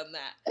disagree on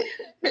that.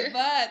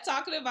 But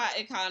talking about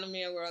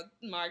economy and world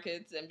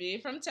markets and being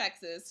from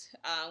Texas,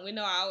 we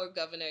know our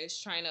governor is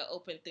trying to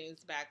open things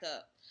back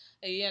up.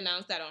 He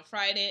announced that on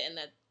Friday, and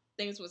that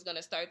things was going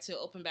to start to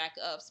open back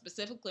up,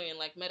 specifically in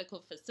like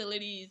medical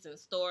facilities and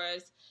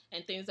stores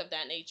and things of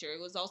that nature.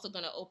 It was also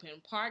going to open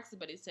parks,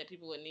 but he said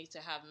people would need to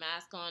have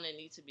masks on and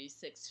need to be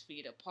 6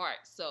 feet apart.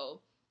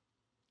 So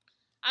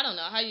I don't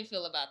know. How you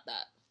feel about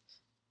that?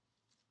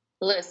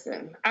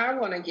 Listen, I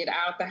want to get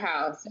out the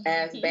house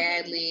as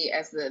badly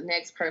as the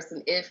next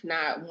person, if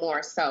not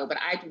more so. But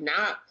I do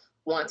not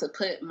want to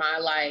put my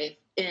life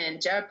in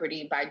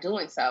jeopardy by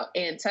doing so.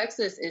 And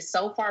Texas is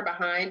so far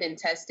behind in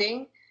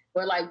testing.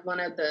 We're like one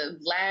of the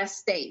last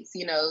states,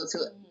 to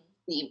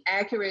be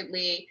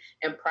accurately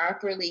and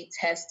properly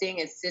testing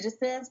its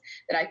citizens,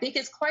 that I think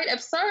it's quite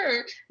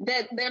absurd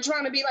that they're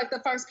trying to be like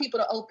the first people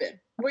to open.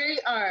 We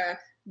are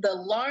the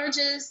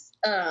largest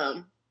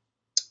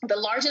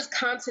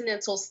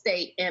continental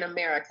state in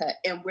America,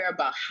 and we're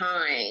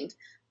behind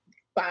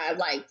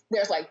by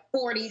there's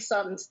 40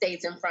 something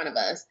states in front of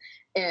us,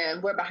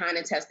 and we're behind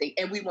in testing,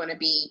 and we want to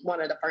be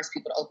one of the first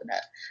people to open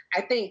up.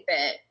 I think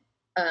that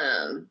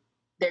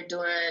they're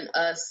doing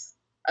us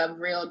a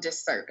real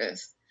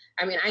disservice.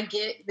 I mean, I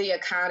get the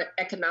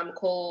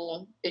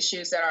economical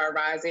issues that are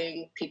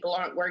arising. People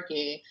aren't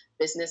working.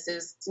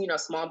 Businesses,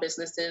 small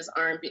businesses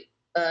aren't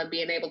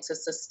being able to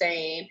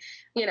sustain,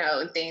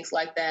 and things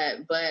like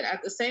that. But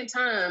at the same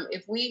time,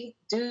 if we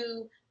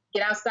do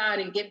get outside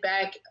and get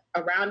back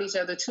around each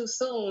other too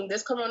soon,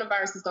 this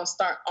coronavirus is going to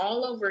start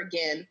all over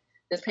again.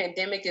 This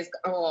pandemic is,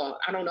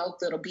 I don't know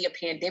if it'll be a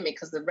pandemic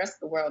because the rest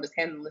of the world is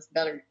handling this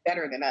better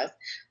than us.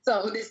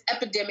 So this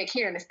epidemic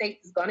here in the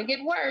States is going to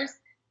get worse.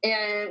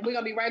 and we're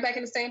going to be right back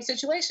in the same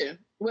situation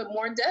with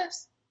more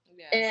deaths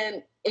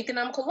and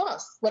economical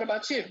loss. What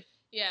about you?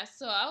 Yeah,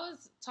 so I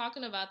was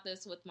talking about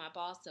this with my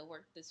boss at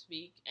work this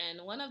week,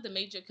 and one of the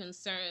major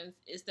concerns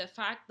is the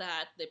fact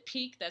that the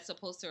peak that's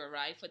supposed to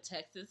arrive for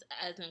Texas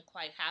hasn't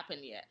quite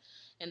happened yet.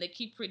 And they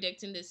keep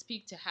predicting this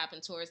peak to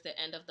happen towards the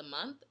end of the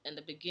month and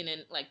the beginning,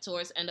 like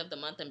towards end of the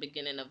month and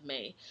beginning of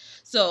May.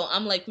 So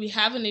I'm like, we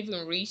haven't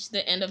even reached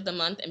the end of the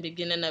month and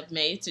beginning of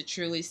May to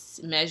truly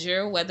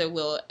measure whether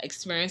we'll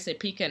experience a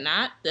peak or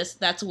not.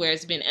 That's where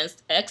it's been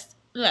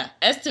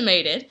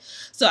estimated.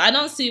 So I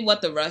don't see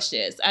what the rush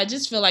is. I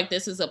just feel like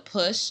this is a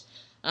push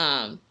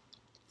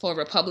for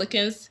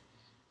Republicans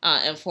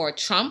and for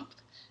Trump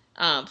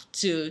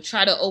to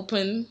try to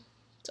open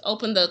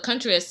the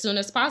country as soon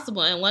as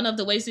possible. And one of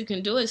the ways you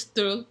can do it is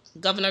through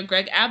Governor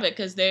Greg Abbott,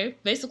 because they're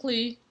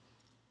basically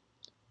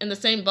in the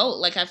same boat.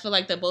 Like, I feel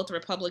like they're both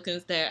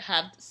Republicans that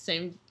have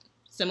the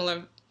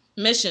similar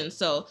mission.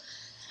 So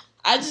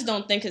I just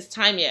don't think it's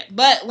time yet.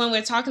 But when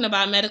we're talking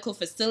about medical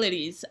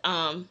facilities,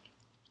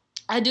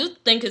 I do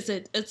think it's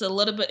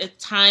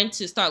time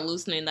to start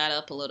loosening that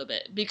up a little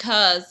bit,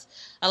 because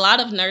a lot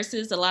of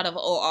nurses, a lot of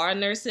OR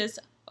nurses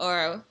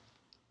are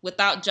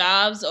without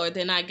jobs, or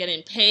they're not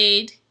getting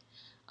paid,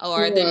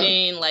 or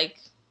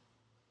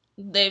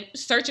they're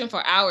searching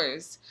for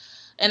hours.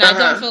 And I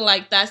don't feel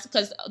like that's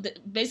because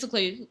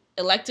basically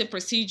elective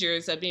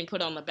procedures are being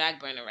put on the back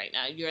burner right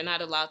now. You're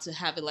not allowed to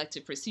have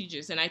elective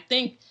procedures. And I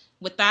think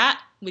with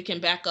that, we can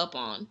back up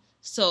on.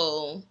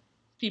 So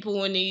people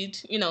will need,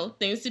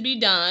 things to be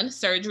done.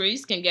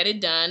 Surgeries can get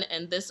it done.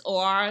 And this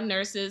OR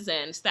nurses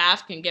and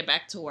staff can get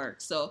back to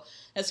work. So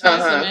as far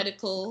as the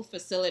medical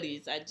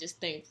facilities, I just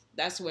think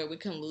that's where we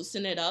can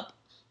loosen it up.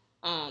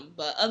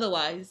 But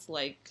otherwise,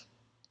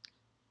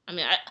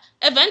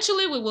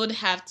 eventually we will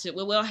have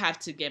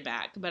to get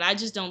back. But I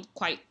just don't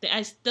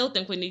I still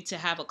think we need to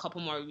have a couple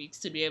more weeks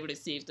to be able to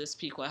see if this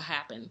peak will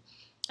happen.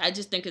 I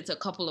just think it's a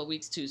couple of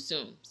weeks too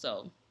soon.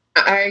 So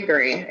I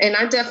agree. And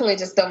I definitely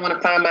just don't want to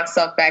find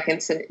myself back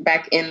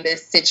in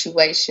this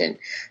situation.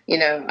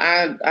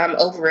 I'm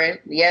over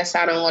it. Yes,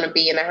 I don't want to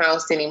be in the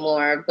house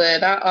anymore,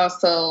 but I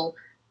also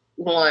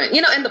want,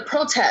 and the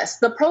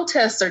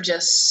protests are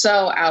just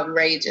so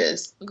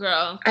outrageous.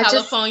 Girl,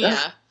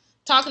 California,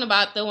 talking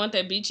about they want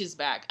their beaches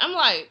back. I'm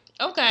like,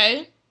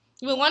 okay,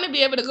 we want to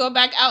be able to go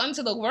back out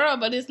into the world,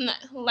 but it's not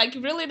like,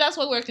 really, that's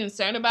what we're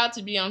concerned about,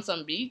 to be on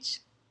some beach.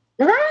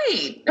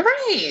 Right.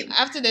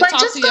 After they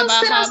talk to you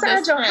about how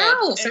outside your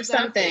house or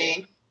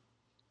something.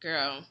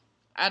 Girl,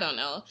 I don't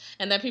know.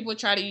 And then people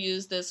try to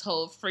use this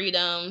whole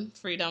freedom,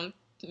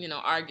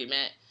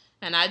 argument.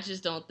 And I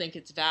just don't think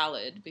it's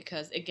valid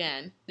because,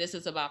 again, this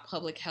is about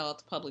public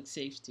health, public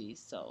safety.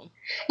 So,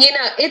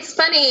 it's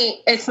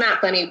funny. It's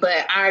not funny,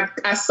 but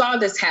I saw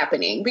this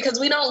happening because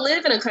we don't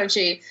live in a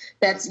country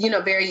that's,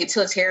 very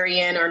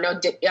utilitarian or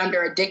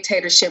under a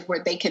dictatorship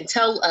where they can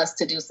tell us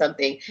to do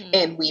something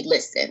and we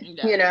listen,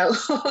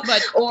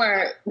 but,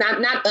 or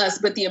not us,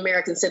 but the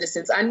American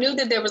citizens. I knew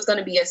that there was going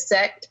to be a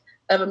sect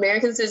of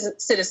American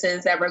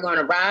citizens that were going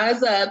to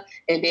rise up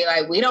and be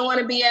like, we don't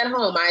want to be at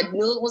home. I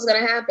knew it was going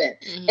to happen.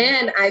 Mm-hmm.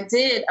 And I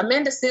did.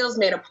 Amanda Seales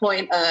made a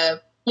point of,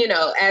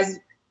 as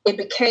it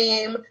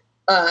became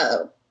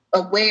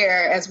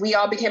as we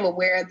all became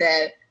aware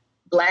that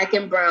Black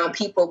and brown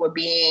people were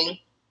being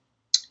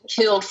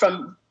killed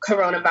from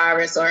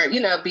coronavirus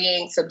or,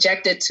 being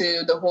subjected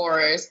to the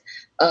horrors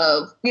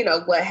of,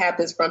 what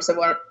happens from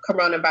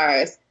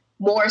coronavirus,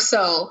 more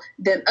so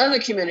than other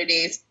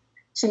communities.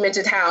 She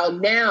mentioned how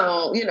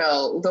now,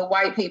 the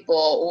white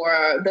people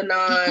or the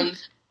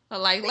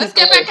let's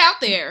get back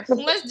out there.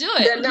 Let's do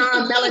it. The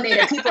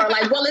non-melanated people are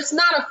like, well, it's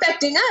not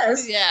affecting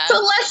us. Yeah. So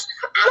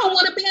I don't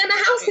want to be in the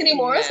house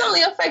anymore. Yeah. It's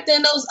only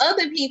affecting those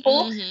other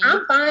people. Mm-hmm.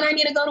 I'm fine. I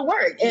need to go to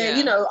work.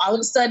 And, all of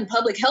a sudden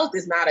public health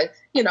is not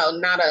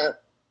a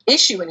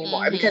issue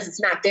anymore because it's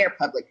not their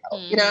public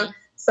health,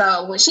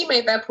 So when she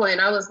made that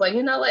point, I was like,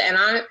 you know what? And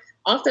I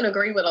often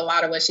agree with a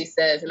lot of what she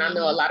says, and I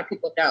know a lot of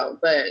people don't,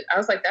 but I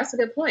was like, that's a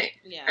good point.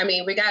 Yeah. I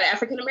mean, we got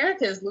African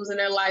Americans losing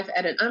their life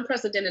at an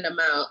unprecedented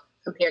amount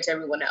compared to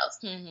everyone else.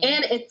 Mm-hmm.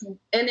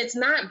 And it's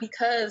not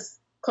because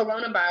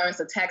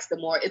coronavirus attacks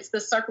them more, it's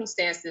the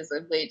circumstances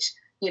of which,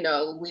 we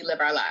live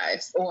our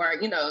lives, or,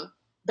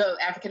 the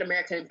African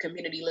American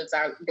community lives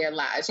their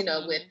lives,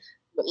 with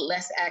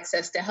less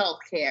access to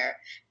health care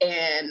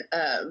and,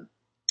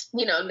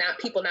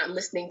 not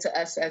listening to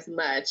us as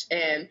much,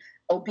 and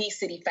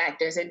obesity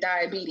factors and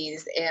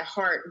diabetes and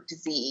heart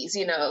disease,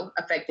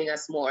 affecting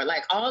us more.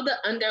 Like, all the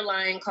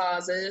underlying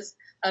causes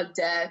of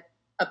death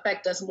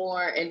affect us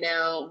more, and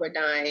now we're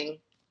dying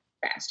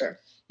faster.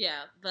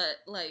 Yeah, but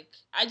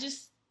I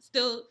just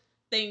still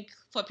think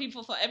for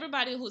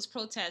everybody who's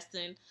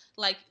protesting,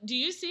 do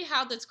you see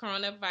how this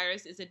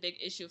coronavirus is a big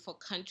issue for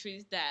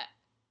countries that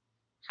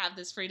have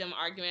this freedom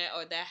argument,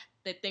 or that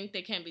they think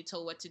they can't be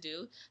told what to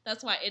do?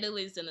 That's why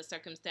Italy's in the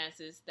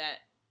circumstances that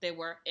they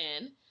were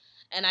in.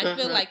 And I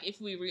feel like if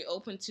we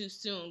reopen too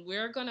soon,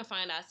 we're going to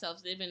find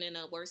ourselves living in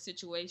a worse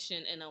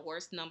situation and a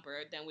worse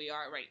number than we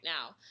are right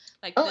now.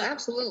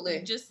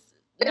 Absolutely. Just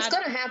It's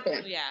going to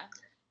happen. Yeah.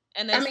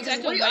 And the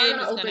second wave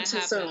is going to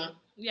happen. Soon.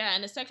 Yeah,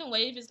 and the second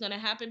wave is going to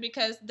happen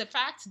because the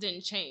facts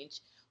didn't change.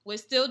 We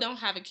still don't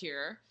have a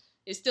cure.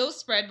 It's still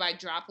spread by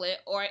droplet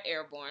or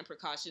airborne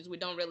precautions. We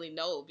don't really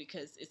know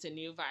because it's a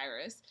new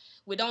virus.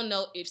 We don't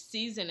know if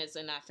season is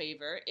in our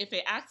favor. If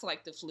it acts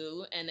like the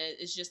flu and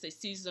it's just a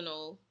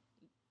seasonal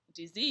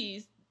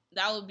disease,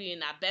 that would be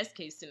in our best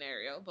case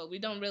scenario, but we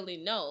don't really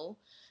know.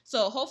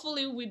 So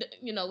hopefully we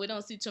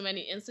don't see too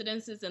many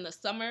incidences in the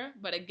summer.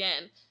 But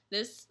again,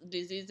 this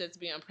disease that's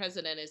been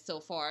unprecedented so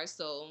far,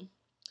 so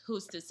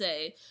who's to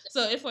say?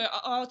 So if we're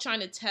all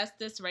trying to test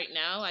this right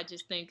now, I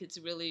just think it's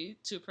really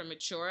too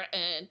premature,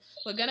 and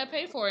we're gonna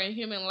pay for it in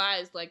human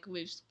lives, like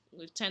we've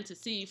tend to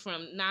see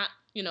from not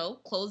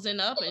closing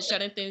up and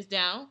shutting things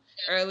down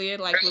earlier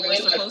like we were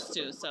supposed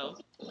to. So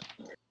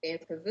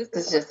because this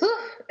is just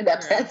it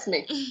upsets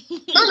me.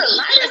 On the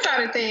lighter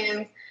side of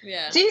things,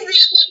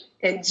 Jeezy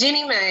and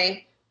Jeannie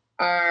Mai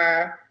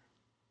are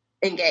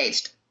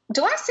engaged.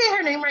 Do I say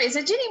her name right? Is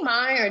it Jeannie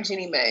Mai or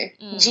Jeannie Mai?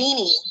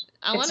 Jeannie.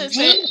 I want to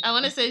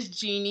say it's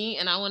Jeannie,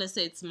 and I want to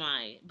say it's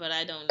Mai, but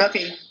I don't know.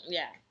 Okay.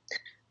 Yeah.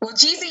 Well,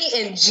 Jeezy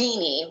and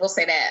Jeannie, we'll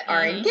say that,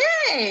 are engaged.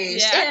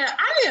 Yeah. And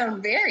I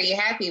am very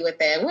happy with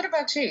that. What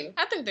about you?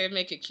 I think they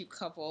make a cute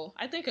couple.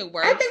 I think it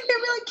works. I think they're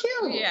really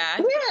cute. Yeah.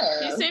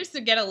 He seems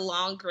to get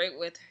along great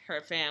with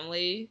her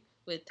family,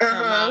 with her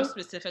mom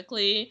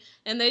specifically,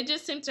 and they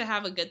just seem to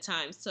have a good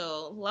time.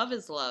 So love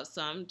is love.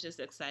 So I'm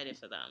just excited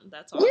for them.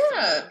 That's awesome.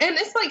 Yeah, and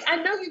it's like, I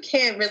know you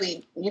can't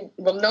really,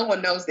 no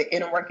one knows the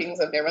inner workings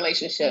of their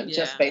relationship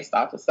just based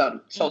off of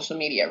some social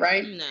media,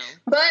 right? No.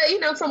 But,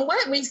 from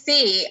what we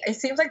see, it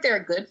seems like they're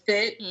a good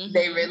fit. Mm-hmm.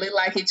 They really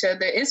like each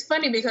other. It's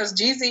funny because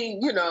Jeezy,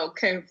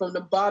 came from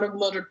the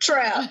bottom of the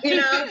trap,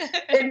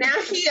 and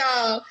now he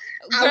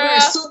I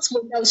wear suits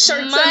with no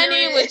shirts.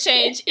 Money would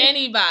change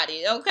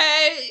anybody,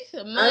 okay?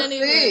 Money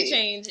would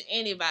change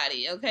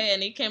anybody, okay?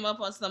 And he came up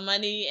on some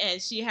money,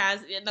 and she has,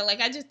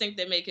 I just think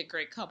they make a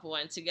great couple,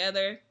 and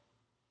together,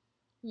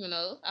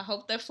 I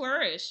hope they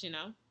flourish,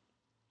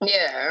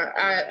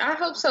 Yeah, I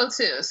hope so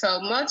too. So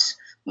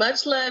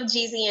much love,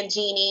 Jeezy and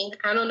Jeannie.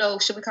 I don't know,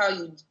 should we call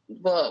you?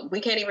 Well,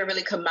 we can't even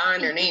really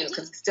combine their names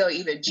because it's still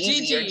either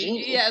Jeezy or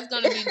Jeannie. Yeah, it's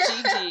gonna be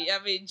Gigi. I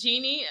mean,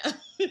 Jeannie.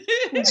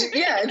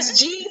 Yeah,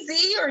 it's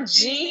Jeezy or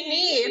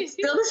Jeannie. It's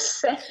still the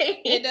same.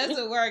 It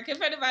doesn't work.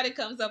 If anybody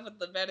comes up with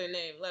a better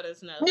name, let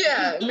us know.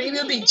 Yeah, maybe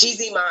it'll be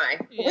Jeezy Mai.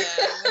 Yeah,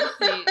 we'll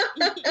see.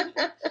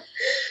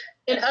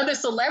 In other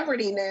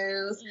celebrity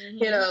news,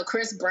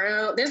 Chris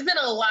Brown. There's been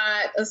a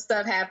lot of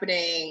stuff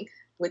happening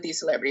with these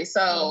celebrities.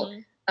 So.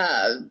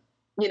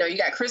 You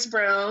got Chris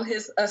Brown,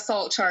 his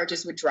assault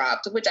charges were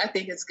dropped, which I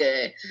think is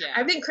good. Yeah.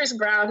 I think Chris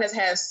Brown has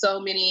had so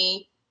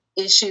many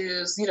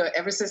issues,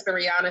 ever since the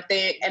Rihanna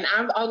thing. And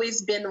I've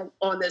always been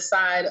on the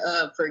side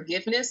of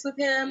forgiveness with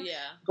him. Yeah.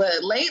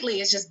 But lately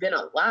it's just been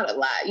a lot,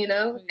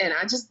 Yeah. And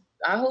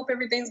I hope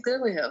everything's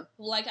good with him.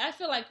 I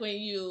feel like when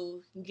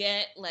you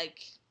get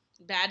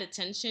bad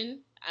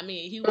attention, I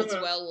mean, he was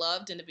well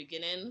loved in the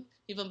beginning,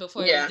 even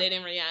before he was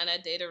dated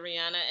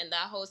Rihanna, and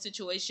that whole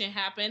situation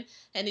happened.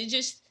 And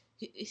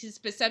his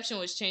perception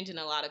was changing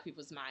a lot of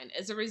people's mind.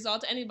 As a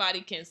result,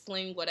 anybody can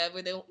sling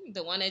whatever they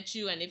want at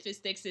you, and if it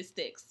sticks, it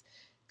sticks.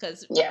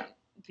 Because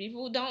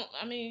people don't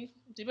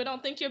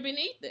think you're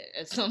beneath it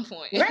at some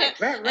point. Right.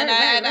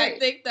 I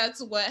think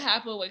that's what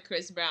happened with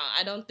Chris Brown.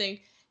 I don't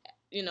think,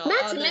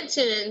 Not to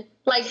mention,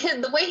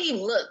 the way he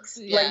looks.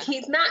 Yeah.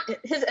 He's not,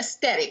 his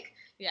aesthetic.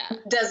 Yeah,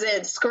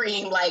 doesn't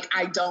scream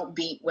I don't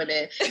beat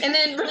women. And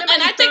then and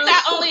I think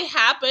that only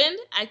happened.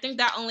 I think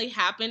that only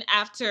happened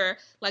after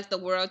the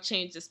world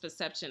changed its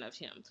perception of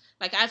him.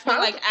 I feel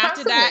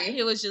after that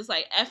he was just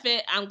F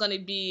it, I'm gonna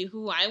be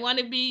who I want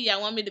to be.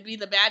 Y'all want me to be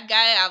the bad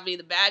guy, I'll be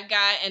the bad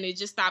guy, and he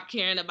just stopped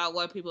caring about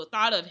what people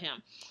thought of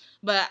him.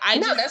 But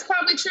that's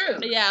probably true.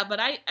 Yeah, but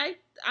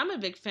I'm a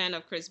big fan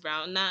of Chris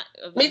Brown.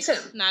 Me too.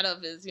 Not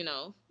of his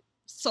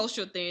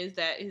social things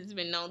that he's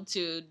been known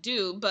to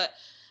do, but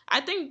I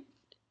think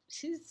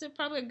he's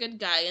probably a good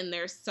guy, and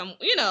there's some,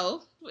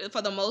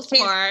 for the most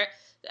part,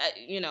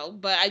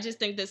 but I just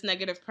think this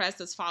negative press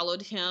has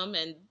followed him,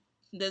 and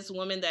this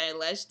woman that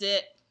alleged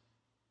it,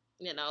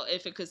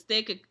 if it could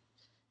stick,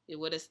 it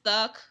would have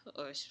stuck,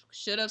 or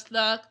should have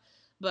stuck,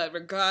 but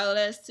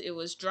regardless, it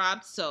was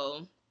dropped,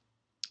 so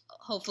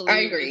hopefully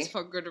it's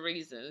for good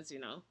reasons,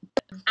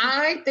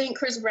 I think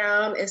Chris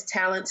Brown is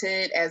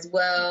talented as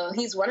well.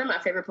 He's one of my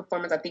favorite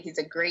performers. I think he's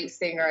a great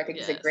singer. I think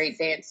he's a great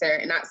dancer.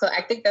 And so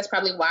I think that's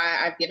probably why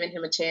I've given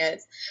him a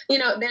chance.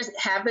 There's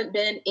haven't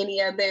been any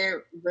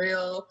other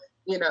real,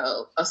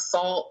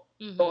 assault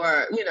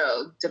or,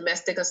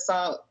 domestic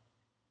assault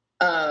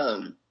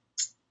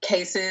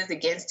cases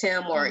against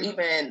him or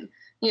even,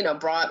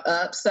 brought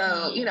up. So,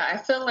 I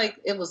feel like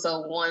it was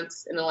a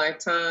once in a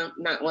lifetime,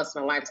 not once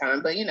in a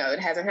lifetime, but, it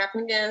hasn't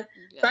happened again.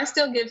 Yeah. So I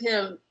still give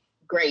him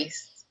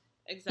grace.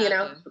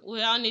 Exactly.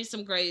 We all need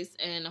some grace,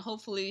 and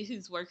hopefully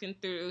he's working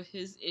through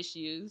his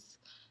issues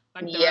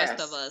the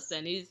rest of us,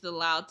 and he's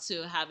allowed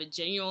to have a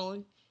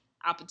genuine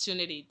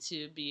opportunity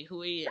to be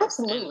who he is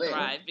Absolutely. and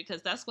thrive,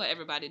 because that's what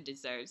everybody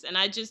deserves. And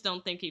I just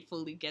don't think he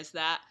fully gets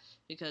that,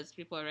 because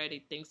people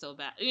already think so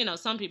bad. You know,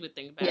 some people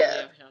think badly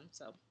of him.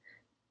 So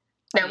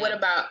now, what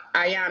about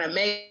Ayanna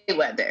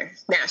Mayweather?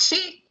 Now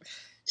she's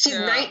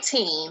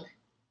 19.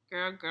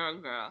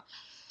 Girl.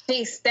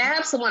 She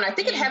stabbed someone. I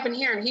think it happened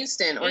here in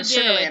Houston or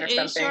Sugarland or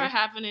something. It sure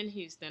happened in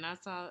Houston. I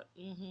saw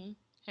it.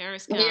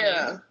 Harris County.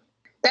 Yeah.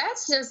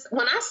 That's just,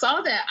 when I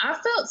saw that, I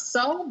felt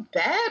so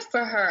bad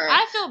for her.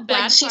 I feel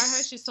bad for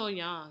her. She's so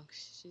young.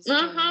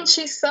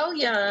 She's so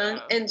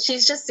young, and she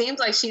just seems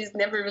like she's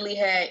never really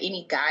had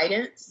any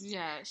guidance.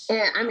 Yeah.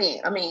 And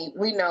I mean,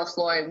 we know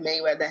Floyd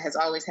Mayweather has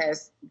always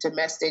has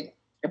domestic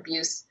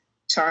abuse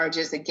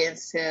charges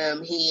against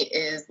him. He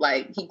is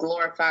like, he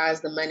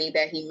glorifies the money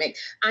that he makes.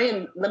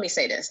 Let me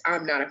say this,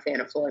 I'm not a fan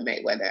of Floyd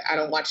Mayweather. I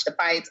don't watch the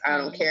fights. I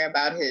don't care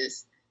about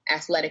his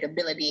athletic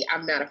ability.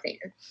 I'm not a fan.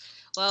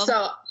 Well,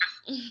 well,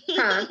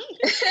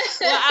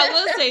 I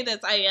will say this.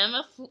 I am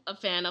a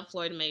fan of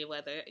Floyd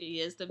Mayweather.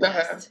 He is the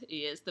best.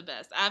 He is the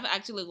best. I've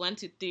actually went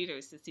to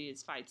theaters to see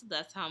his fights.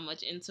 That's how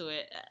much into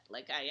it,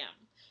 like, I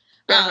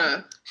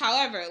am.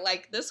 However,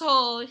 like, this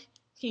whole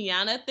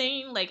Kiana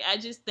thing, like, I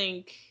just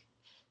think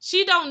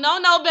she don't know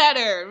no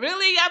better.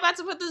 Really? I'm about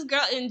to put this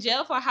girl in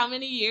jail for how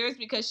many years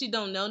because she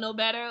don't know no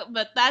better?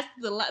 But that's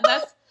how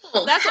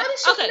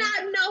does she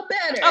not know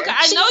better? Okay,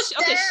 I know she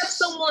stabbed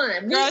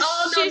someone. We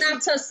all know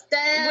not to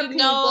stab people. We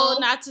know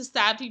not to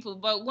stab people,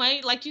 but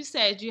when, like you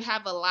said, you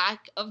have a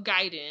lack of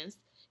guidance.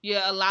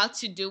 You're allowed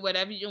to do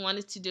whatever you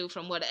wanted to do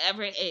from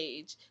whatever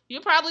age.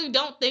 You probably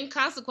don't think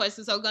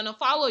consequences are going to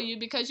follow you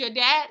because your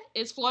dad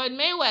is Floyd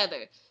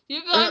Mayweather.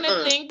 You're going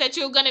to think that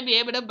you're going to be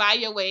able to buy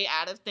your way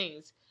out of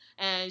things.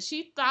 And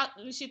she thought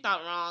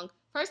wrong.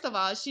 First of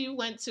all, she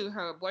went to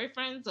her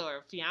boyfriend's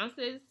or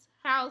fiance's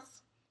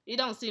house. He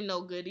don't seem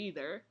no good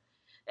either.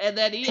 And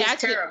then he's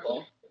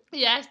terrible.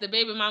 He asked the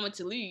baby mama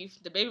to leave.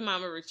 The baby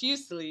mama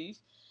refused to leave.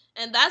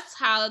 And that's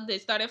how they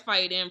started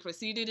fighting,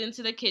 proceeded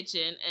into the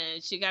kitchen,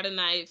 and she got a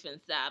knife and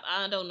stabbed.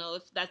 I don't know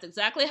if that's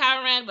exactly how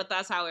it ran, but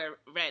that's how it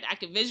read. I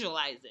can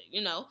visualize it,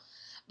 you know.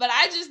 But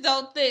I just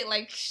don't think,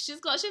 like, she's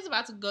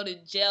about to go to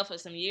jail for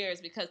some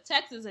years because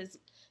Texas is...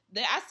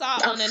 I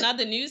saw on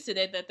another news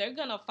today that they're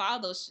going to file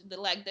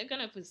they're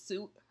going to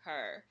pursue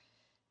her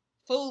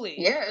fully.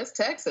 Yeah, it's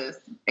Texas.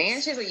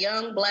 And she's a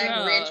young,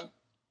 black, rich.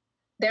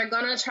 They're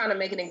going to try to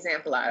make an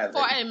example out of it.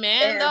 For a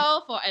man,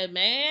 though? For a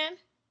man?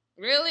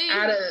 Really?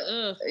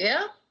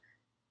 Yeah.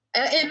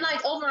 And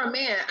like, over a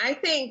man, I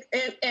think,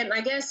 and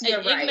I guess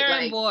you're right.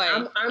 Like, boy.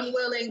 I'm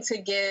willing to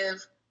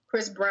give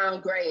Chris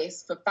Brown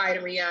grace for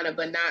fighting Rihanna,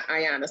 but not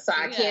Ayanna. So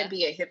I can't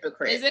be a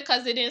hypocrite. Is it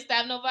because he didn't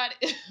stab nobody?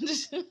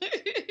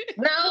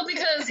 No,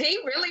 because he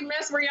really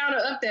messed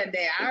Rihanna up that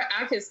day.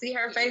 I could see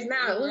her face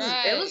now.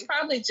 It was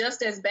probably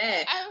just as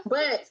bad.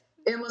 But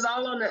it was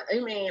all on the, I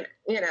mean,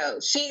 you know,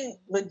 she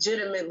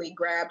legitimately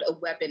grabbed a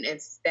weapon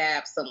and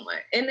stabbed someone.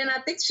 And then I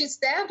think she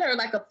stabbed her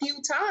like a few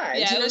times.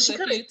 Yeah, you know, a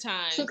few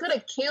times. She could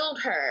have killed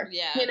her.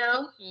 Yeah. You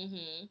know?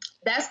 Mm-hmm.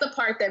 That's the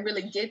part that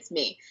really gets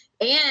me.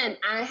 And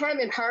I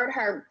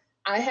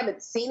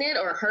haven't seen it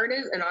or heard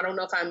it, and I don't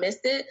know if I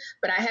missed it,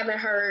 but I haven't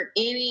heard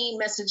any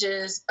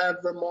messages of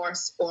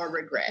remorse or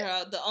regret.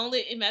 Girl, the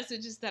only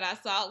messages that I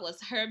saw was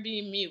her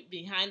being mute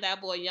behind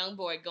that young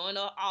boy, going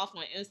off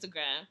on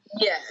Instagram.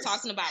 Yes.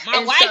 Talking about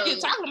my wife. So, you're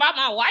talking about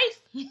my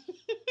wife?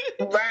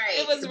 Right.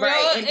 It was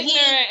real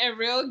ignorant and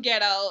real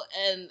ghetto,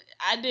 and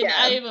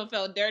I even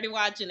felt dirty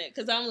watching it,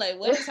 because I'm like,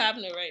 what is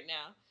happening right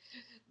now?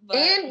 But,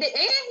 and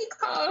he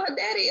called her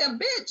daddy a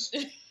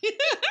bitch.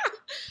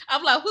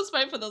 I'm like, who's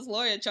paying for those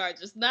lawyer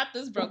charges? Not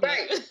this broke.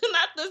 Right.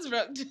 Not this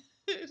broke.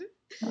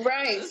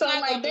 Right. So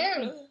like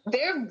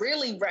they're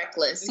really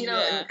reckless, you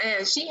know,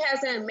 and she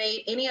hasn't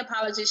made any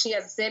apologies. She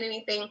hasn't said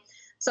anything.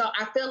 So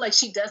I feel like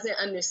she doesn't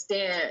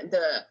understand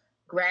the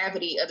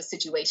gravity of the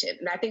situation.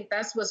 And I think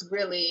that's what's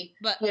really,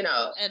 you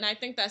know. And I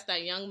think that's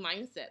that young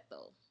mindset,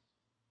 though.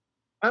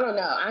 I don't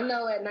know. I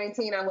know at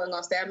 19 I wasn't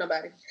going to stab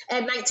nobody.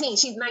 At 19,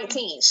 she's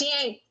 19. She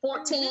ain't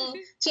 14.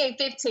 She ain't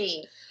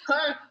 15.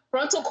 Her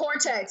frontal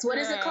cortex, what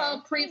is it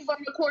called?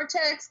 Prefrontal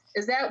cortex?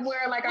 Is that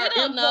where, like, I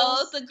don't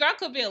know. The girl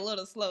could be a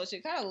little slow. She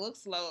kind of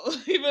looks slow,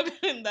 even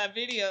in that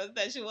video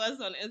that she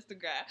was on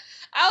Instagram.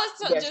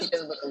 She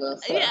does look a little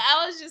slow. Yeah,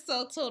 I was just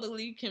so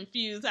totally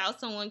confused how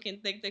someone can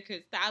think they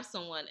could stab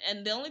someone.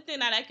 And the only thing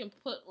that I can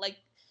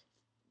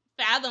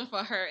fathom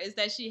for her is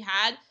that she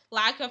had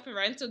lack of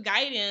parental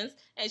guidance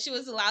and she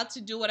was allowed to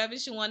do whatever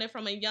she wanted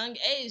from a young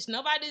age.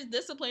 Nobody's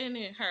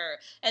disciplining her.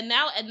 And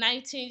now at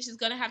 19, she's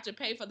going to have to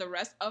pay for the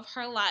rest of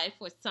her life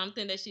for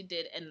something that she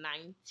did at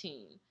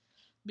 19.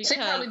 She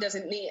probably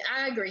doesn't need,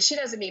 I agree, she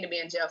doesn't need to be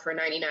in jail for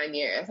 99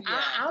 years.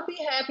 Yeah. I'll be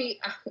happy,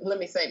 let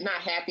me say, not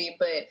happy,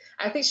 but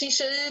I think she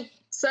should,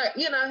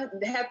 you know,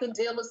 have to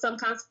deal with some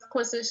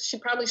consequences. She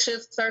probably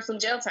should serve some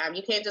jail time.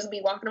 You can't just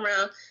be walking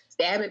around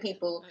stabbing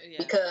people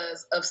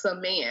because of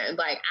some man.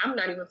 Like, I'm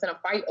not even gonna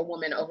fight a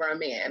woman over a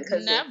man.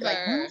 Never. Like,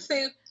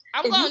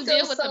 I'm if you going to feel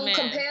deal with the so man.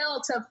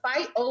 compelled to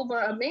fight over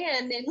a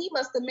man, then he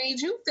must have made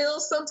you feel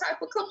some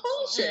type of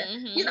compulsion.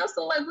 Mm-hmm. You know,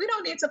 so like we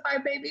don't need to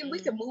fight, baby. We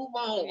can move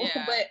on.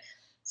 Yeah. But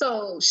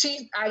so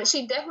she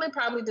definitely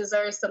probably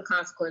deserves some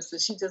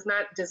consequences. She does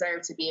not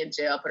deserve to be in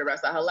jail for the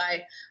rest of her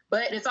life.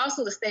 But it's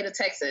also the state of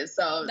Texas,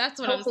 so that's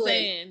what I'm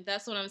saying.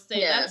 That's what I'm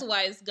saying. Yeah. That's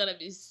why it's gonna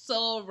be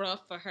so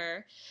rough for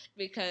her,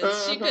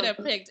 because she could have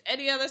picked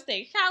any other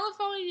state,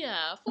 California,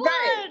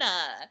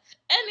 Florida,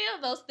 any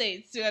of those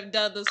states to have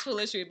done this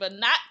foolery, but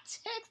not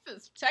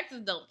Texas. Texas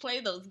don't play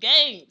those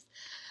games.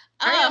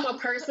 I am a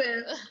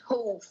person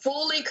who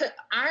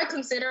I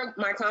consider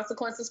my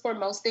consequences for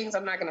most things.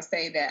 I'm not going to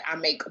say that I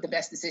make the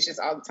best decisions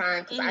all the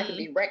time, because I can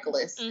be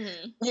reckless,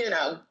 you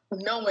know,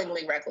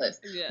 knowingly reckless.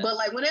 Yeah. But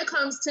like when it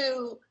comes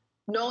to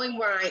knowing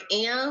where I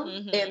am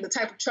and the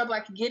type of trouble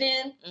I could get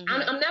in,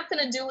 I'm not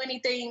going to do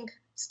anything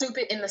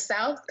stupid in the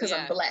South because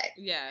I'm Black.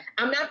 Yeah.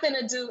 I'm not going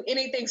to do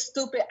anything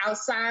stupid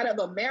outside of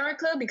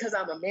America because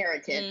I'm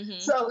American.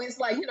 So it's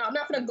like, you know, I'm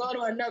not going to go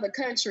to another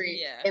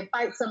country and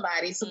fight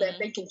somebody so that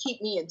they can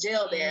keep me in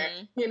jail there,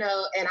 you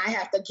know, and I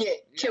have to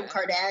get Kim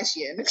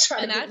Kardashian to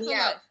try to get me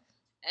out.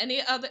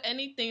 Like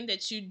anything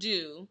that you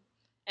do,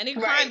 any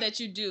crime that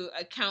you do,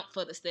 account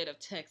for the state of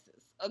Texas.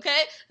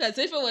 Okay? Because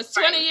if it was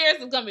 20 years,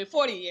 it's going to be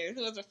 40 years. If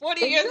it was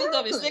 40 years, it's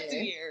going to be 60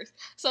 years.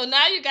 So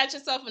now you got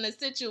yourself in a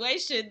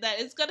situation that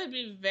it's going to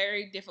be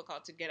very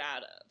difficult to get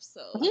out of.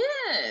 So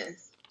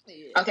yes.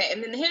 Yeah. Okay,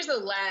 and then here's the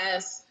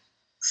last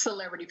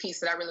celebrity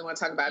piece that I really want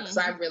to talk about, because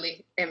I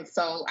really am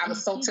I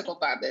was so tickled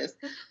by this,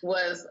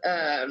 was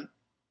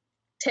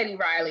Teddy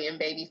Riley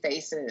and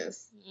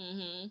Babyface's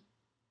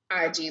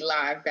IG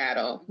live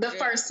battle, the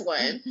first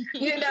one,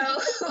 you know,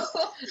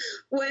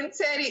 when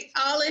Teddy,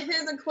 all of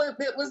his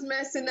equipment was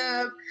messing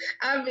up.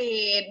 I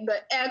mean, the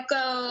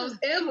echoes,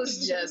 it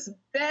was just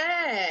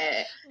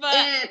bad.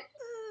 But,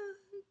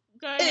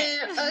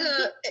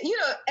 you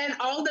know, and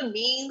all the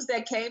memes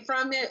that came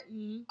from it,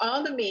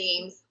 all the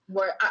memes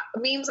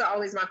memes are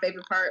always my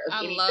favorite part of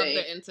anything. I love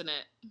the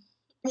internet.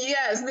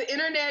 Yes, the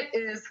internet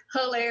is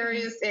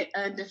hilarious and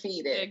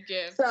undefeated.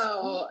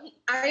 So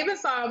I even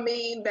saw a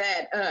meme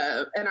that,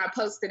 and I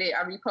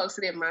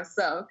reposted it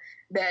myself,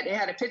 that it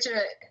had a picture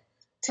of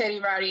Teddy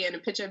Riley and a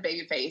picture of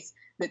Babyface.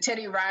 The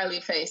Teddy Riley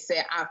face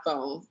said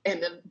iPhone,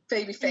 and the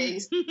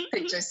Babyface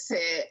picture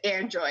said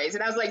Androids.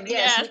 And I was like,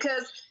 yes.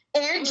 Because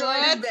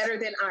Android is better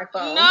than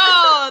iPhone.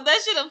 No, they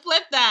should have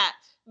flipped that.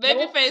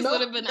 Babyface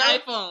would have been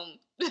iPhone.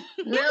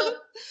 No.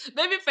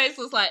 Babyface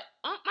was like,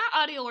 my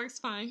audio works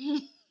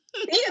fine.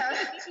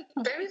 Yeah,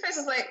 Babyface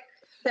is like,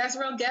 that's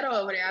real ghetto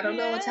over there. I don't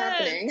know what's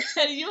happening.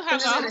 And you have I'm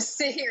just gonna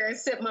sit here and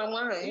sip my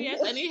wine.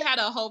 Yes, and he had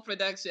a whole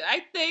production.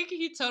 I think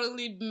he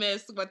totally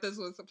missed what this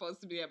was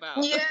supposed to be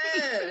about.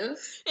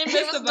 Yes, he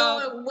was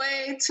doing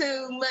way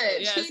too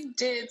much. Yes. He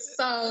did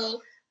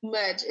so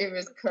much. It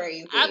was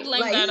crazy. I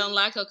blame that on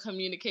lack of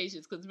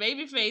communications, because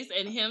Babyface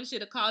and him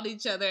should have called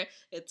each other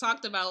and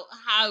talked about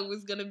how it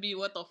was going to be,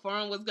 what the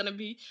forum was going to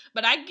be.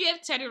 But I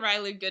give Teddy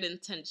Riley good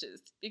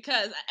intentions,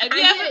 because Teddy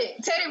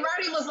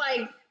Riley was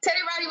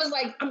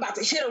like, I'm about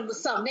to hit him with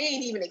something. They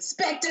ain't even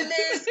expecting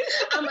this.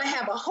 I'm going to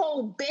have a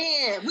whole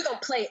band. We're going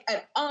to play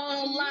it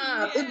all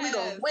live. Yes. We're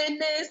going to win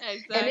this.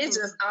 Exactly. And it's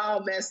just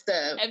all messed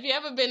up. Have you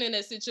ever been in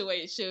a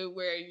situation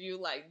where you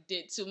like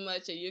did too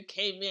much and you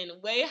came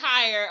in way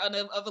higher of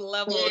a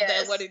level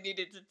than what it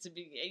needed to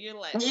be? And you're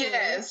like,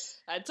 yes,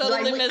 I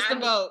totally missed the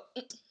boat.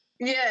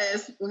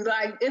 Yes,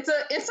 like it's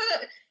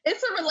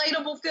a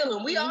relatable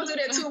feeling. We all do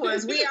that too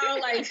once. We all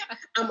like,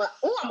 I'm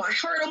gonna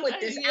hurt him with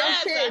this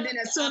outfit, and then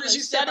as soon as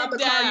you step out the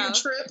car, you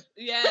trip.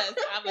 Yes,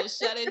 I'm gonna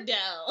shut it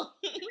down.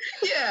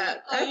 Yeah.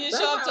 You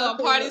show up to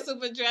a party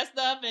super dressed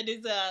up, and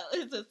it's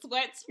a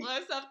sweats or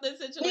something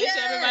situation. Yes.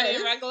 Everybody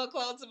in regular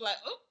clothes. I'm like,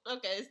 oh,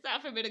 okay, it's time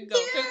for me to go.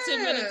 Yes.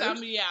 15 minutes,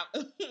 I'll be out.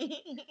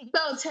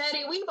 So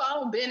Teddy, we've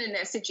all been in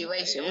that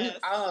situation. Yes.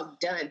 We've all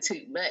done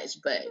too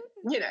much, but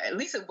you know, at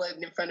least it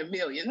wasn't in front of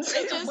millions.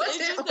 It's just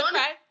the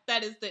fact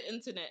that is the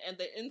internet, and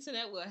the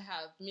internet will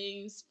have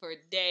memes for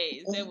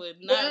days. They would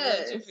not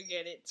let you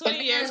forget it.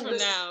 20 years from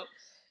now.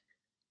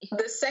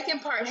 The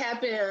second part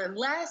happened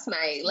last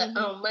night,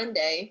 on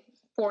Monday,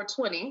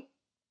 4/20,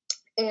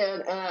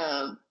 and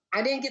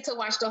I didn't get to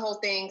watch the whole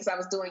thing because I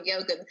was doing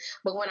yoga.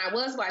 But when I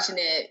was watching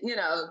it, you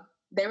know,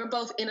 they were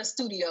both in a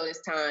studio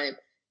this time.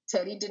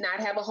 Teddy did not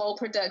have a whole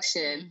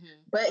production,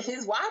 but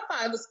his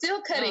Wi-Fi was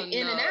still cutting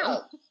in and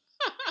out.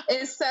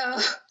 And so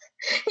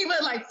he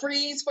would like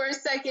freeze for a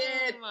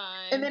second,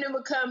 and then it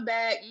would come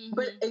back.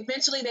 But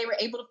eventually they were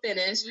able to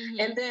finish.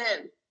 And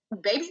then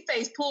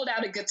Babyface pulled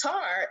out a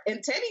guitar,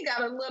 and Teddy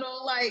got a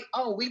little like,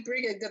 "Oh, we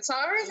bringing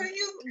guitars?" And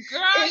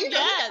he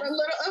got a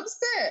little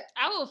upset.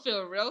 I will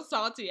feel real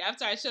salty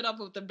after I showed up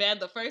with the band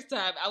the first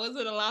time. I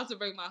wasn't allowed to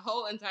bring my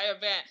whole entire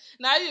band.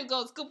 Now you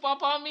go scoop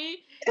up on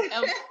me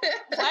and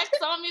flex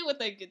on me with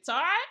a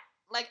guitar.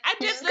 Like, I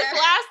did this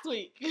last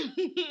week.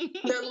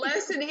 The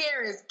lesson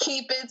here is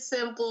keep it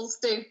simple,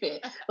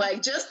 stupid.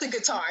 Like, just the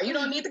guitar. You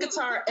don't need the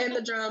guitar and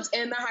the drums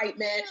and the hype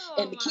man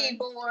and the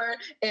keyboard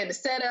and the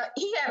setup.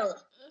 He had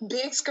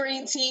big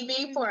screen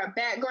TV for a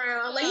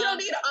background. Like, you don't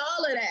need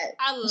all of that.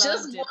 I loved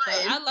Just it. one.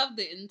 I love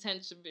the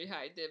intention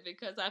behind it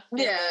because I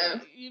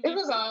feel it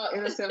was all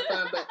innocent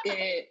fun, but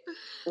it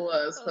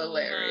was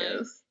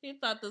hilarious. He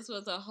thought this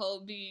was a whole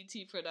BET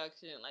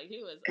production. Like,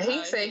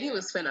 he said he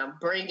was finna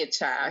bring it,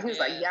 child. He was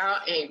like, y'all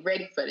ain't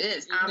ready for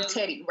this. I'm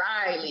Teddy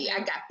Riley. I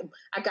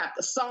got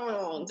the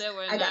songs.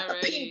 I got the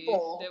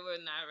people. They were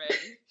not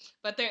ready.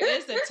 But there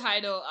is a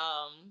title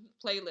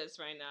playlist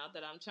right now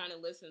that I'm trying to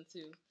listen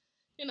to.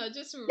 You know,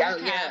 just to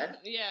recap.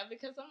 Yeah,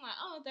 because I'm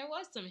like, there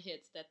was some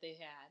hits that they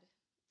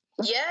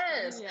had.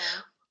 Yes. Yeah.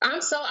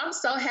 I'm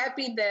so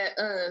happy that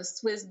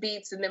Swizz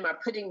Beatz and them are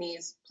putting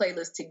these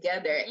playlists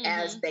together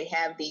as they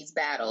have these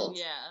battles.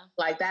 Yeah.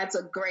 Like, that's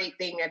a great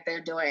thing that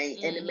they're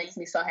doing, and it makes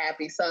me so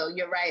happy. So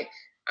you're right.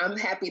 I'm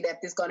happy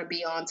that this is going to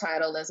be on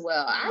Tidal as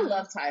well. I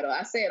love Tidal.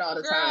 I say it all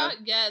the time.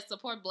 Yes,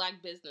 support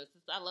Black businesses.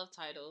 I love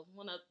Tidal.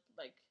 One of,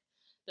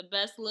 the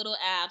best little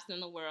apps in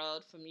the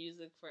world for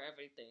music, for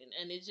everything.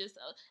 And it just,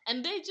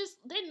 and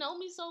they know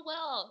me so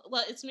well.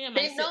 Well, it's me and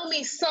my sister. They know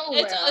me so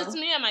well. It's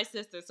me and my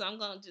sister, so I'm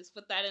going to just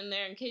put that in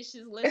there in case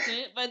she's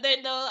listening. But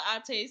they know I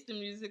taste the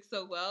music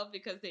so well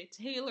because they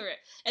tailor it.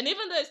 And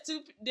even though it's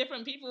two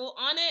different people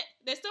on it,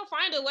 they still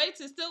find a way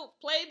to still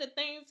play the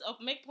things, or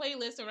make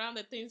playlists around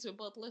the things we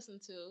both listen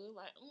to.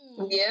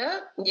 Like,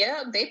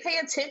 Yeah, they pay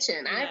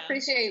attention. Yeah. I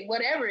appreciate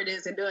whatever it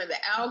is they're doing, the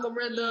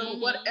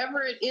algorithm,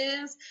 whatever it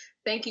is.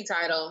 Thank you,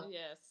 Tidal.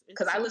 Yes.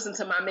 Because I listen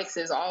to my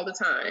mixes all the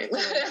time.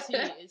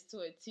 It's to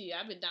a T.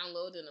 I've been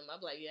downloading them.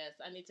 I'm like, yes,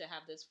 I need to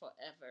have this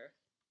forever.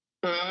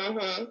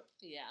 Mm-hmm.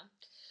 Yeah.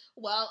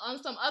 Well,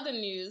 on some other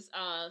news,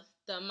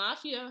 the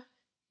mafia,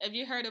 have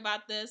you heard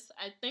about this?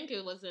 I think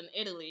it was in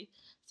Italy.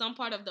 Some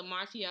part of the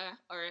mafia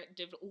are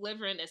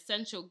delivering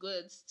essential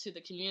goods to the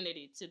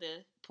community, to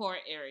the poor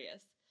areas.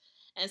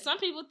 And some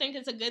people think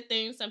it's a good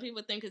thing. Some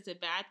people think it's a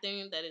bad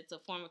thing, that it's a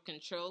form of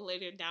control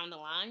later down the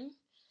line.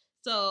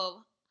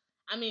 So,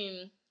 I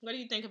mean, what do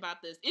you think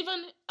about this?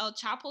 Even El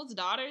Chapo's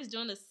daughter is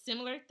doing a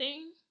similar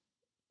thing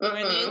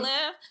where they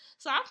live.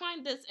 So I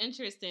find this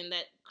interesting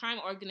that crime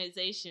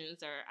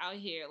organizations are out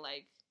here,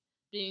 like,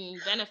 being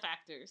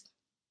benefactors.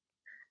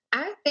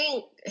 I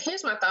think,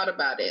 here's my thought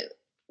about it.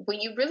 When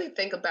you really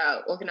think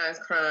about organized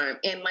crime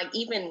and, like,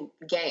 even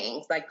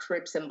gangs like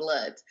Crips and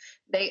Bloods,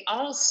 they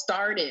all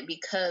started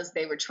because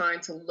they were trying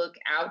to look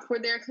out for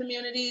their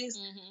communities,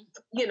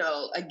 you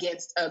know,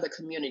 against other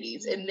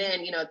communities. And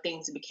then, you know,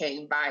 things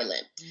became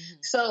violent.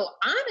 So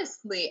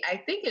honestly, I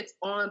think it's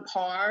on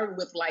par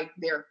with, like,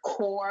 their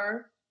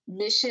core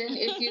mission,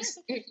 if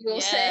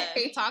you'll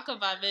say. Talk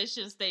about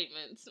mission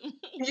statements.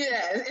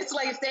 Yeah, it's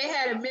like if they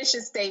had a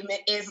mission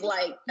statement, it's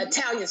like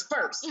Italians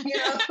first, you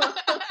know.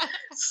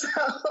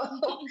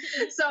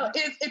 so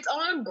it's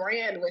on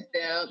brand with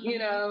them, you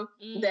know,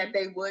 that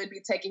they would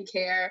be taking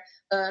care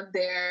of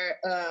their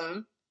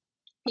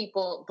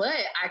people. But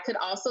I could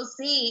also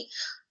see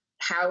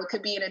how it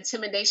could be an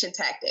intimidation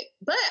tactic.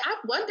 But I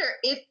wonder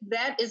if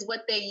that is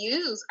what they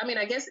use. I mean,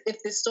 I guess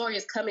if this story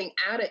is coming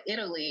out of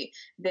Italy,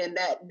 then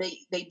that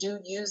they do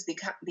use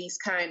these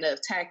kind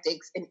of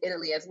tactics in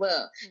Italy as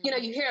well. You know,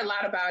 you hear a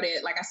lot about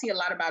it. Like, I see a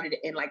lot about it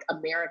in, like,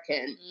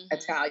 American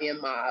Italian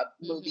mob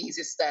movies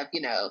and stuff,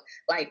 you know,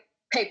 like,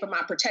 pay for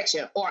my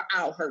protection or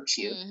I'll hurt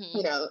you,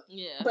 you know.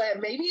 Yeah. But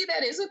maybe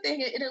that is a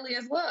thing in Italy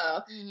as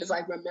well. It's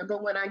like, remember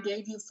when I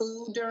gave you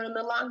food during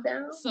the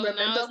lockdown? So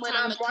remember when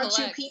I brought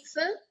you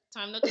pizza?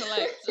 Time to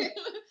collect.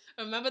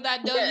 Remember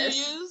that dough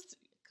you used?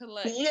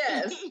 Collect.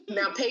 Yes.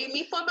 Now pay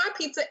me for my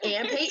pizza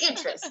and pay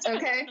interest,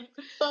 okay?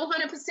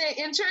 400%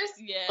 interest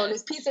on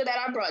this pizza that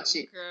I brought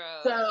you.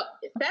 Girl. So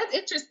that's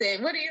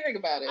interesting. What do you think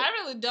about it? I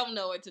really don't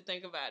know what to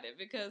think about it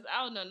because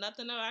I don't know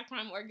nothing about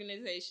crime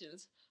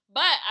organizations.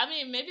 But, I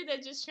mean, maybe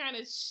they're just trying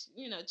to,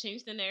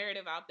 change the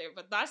narrative out there.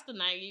 But that's the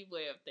naive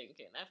way of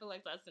thinking. I feel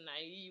like that's the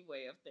naive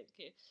way of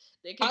thinking.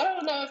 I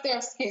don't know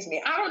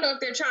if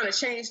they're trying to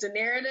change the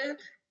narrative.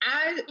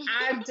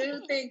 I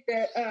do think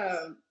that,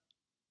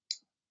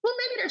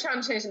 maybe they're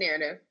trying to change the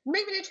narrative.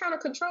 Maybe they're trying to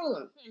control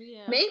them.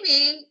 Yeah.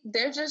 Maybe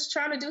they're just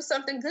trying to do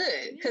something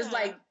good. Because,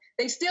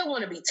 they still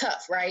want to be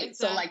tough, right?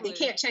 Exactly. So, like, they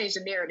can't change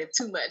the narrative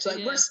too much.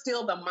 Like, we're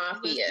still the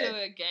mafia. We're still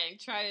a gang.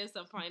 Try us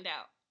and find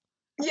out.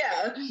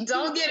 Yeah,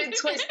 don't get it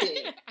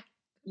twisted.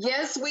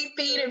 Yes, we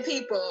feeding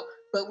people,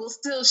 but we'll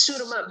still shoot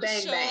them up,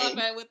 bang, bang.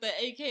 Show up with the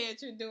AK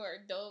at your door.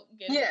 Don't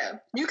get it. Yeah,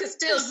 you can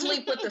still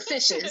sleep with the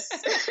fishes.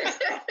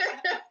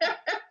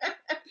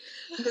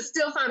 You can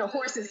still find a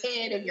horse's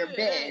head in your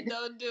bed.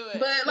 Don't do it.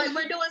 But, like,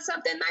 we're doing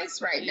something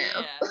nice right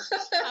now.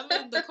 I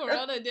mean, the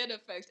corona did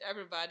affect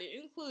everybody,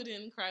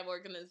 including crime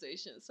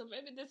organizations. So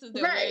maybe this is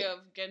their way of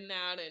getting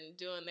out and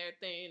doing their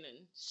thing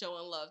and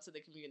showing love to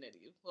the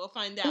community. We'll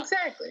find out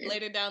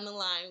later down the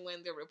line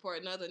when they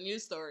report another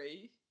news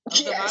story of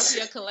the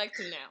mafia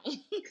collecting now.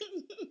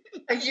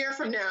 A year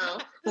from now,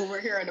 when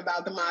we're hearing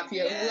about the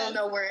mafia, we'll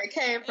know where it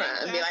came from.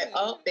 Exactly. And be like,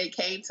 oh, they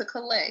came to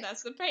collect.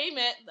 That's the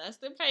payment.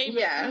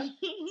 Yeah.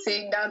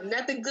 See,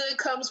 nothing good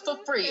comes for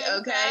free,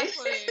 okay?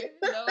 Exactly.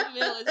 No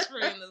meal is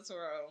free in this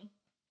world.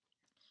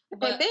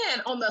 And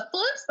then on the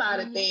flip side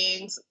of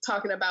things,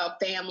 talking about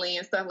family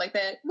and stuff like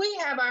that, we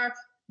have our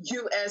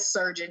U.S.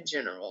 Surgeon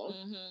General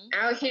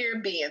out here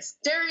being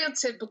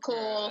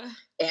stereotypical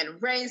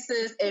and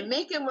racist and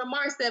making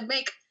remarks that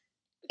make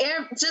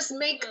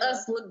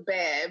us look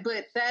bad.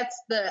 But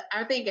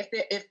I think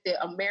if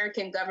the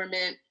American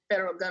government,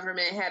 federal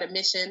government had a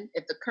mission,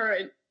 if the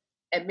current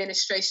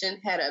administration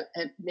had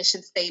a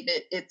mission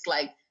statement, it's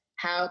like,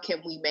 how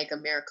can we make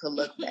America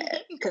look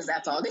bad? Because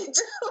that's all they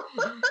do.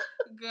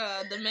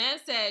 Girl, the man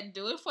said,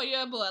 do it for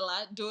your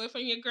abuela, do it for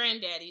your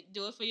granddaddy,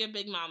 do it for your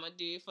big mama,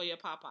 do it for your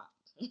papa.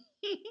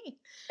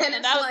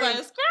 And I was like,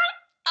 skirt.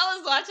 I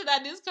was watching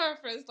that news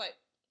conference like,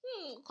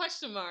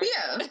 question mark.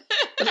 Yeah.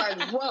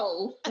 Like,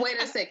 whoa,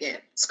 wait a second.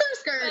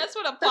 Skirt. Let's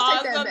put a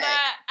pause on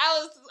that.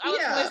 I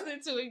was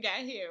listening to it get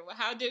here.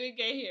 How did it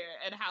get here?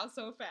 And how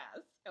so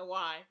fast? And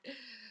why?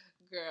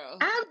 Girl.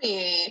 I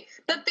mean,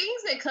 the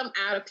things that come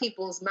out of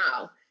people's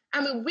mouth.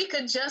 I mean, we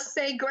could just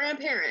say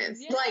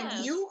grandparents. Yes.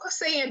 Like, you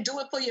saying do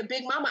it for your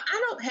big mama.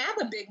 I don't have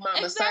a big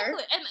mama, exactly.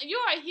 sir. And you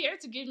are here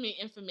to give me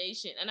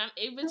information. And I'm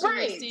able to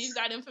receive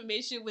that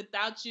information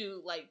without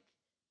you, like,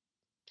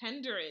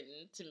 tendering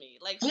to me.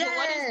 Like,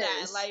 what is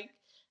that? Like,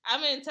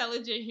 I'm an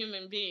intelligent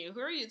human being.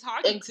 Who are you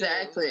talking to?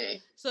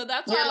 Exactly. So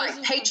that's why you're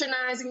like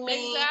patronizing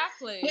me.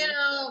 Exactly. You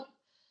know,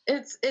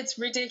 it's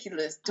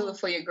ridiculous. Do it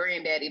for your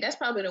granddaddy. That's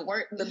probably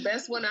the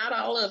best one out of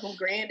all of them.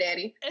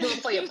 Granddaddy. Do it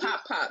for your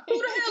pop. Who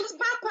the hell is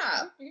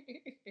pop?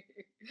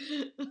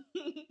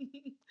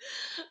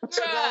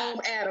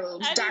 Jerome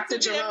Adams, Dr.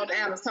 Jerome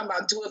Adams, talking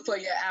about do it for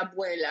your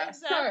abuela.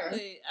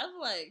 Exactly. I'm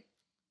like.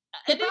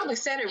 He probably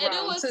said it wrong, and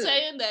it was too.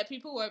 saying that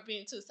people were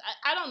being too...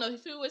 I don't know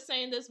if he was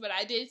saying this, but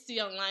I did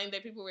see online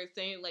that people were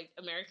saying, like,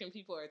 American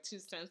people are too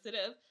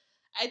sensitive.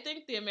 I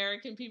think the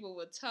American people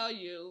will tell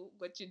you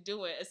what you're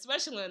doing,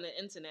 especially on the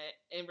internet,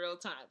 in real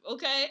time,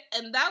 okay?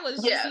 And that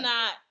was just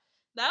not...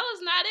 That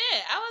was not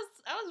it.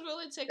 I was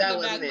really taken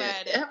aback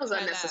by it. That was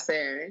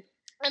unnecessary.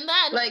 And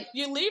then, like,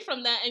 you leave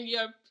from that and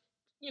you're,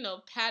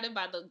 patted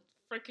by the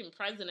freaking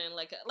president.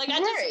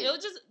 It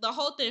was just... The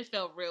whole thing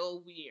felt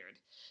real weird.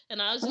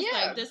 And I was just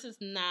like, this is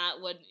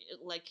not what,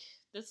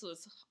 this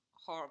was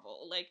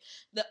horrible. Like,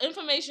 the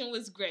information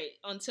was great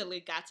until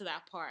it got to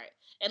that part.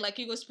 And, like,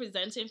 it was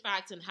presenting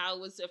facts and how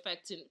it was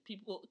affecting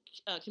people,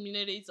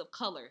 communities of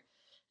color.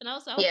 And I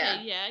was like,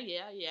 okay,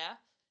 yeah.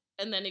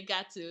 And then it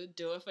got to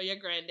do it for your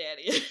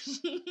granddaddy.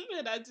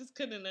 And I just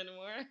couldn't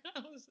anymore.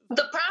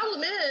 The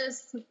problem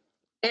is,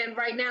 and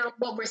right now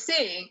what we're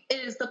seeing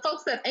is the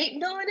folks that ain't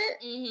doing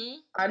it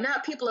are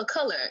not people of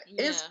color.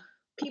 Yeah. It's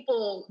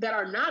people that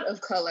are not of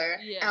color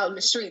out in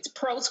the streets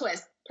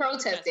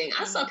protesting.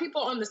 I saw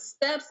people on the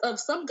steps of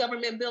some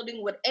government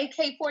building with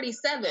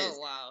AK-47s. Oh,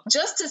 wow.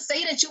 Just to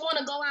say that you want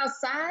to go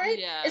outside?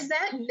 Yeah. Is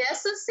that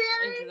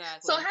necessary?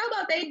 Exactly. So how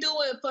about they do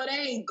it for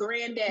their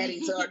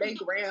granddaddies or their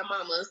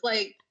grandmamas?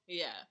 Like,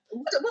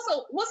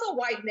 what's a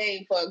white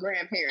name for a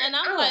grandparent? And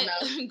I'm like,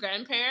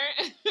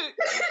 grandparent?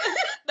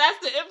 That's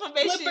the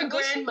information. Flip a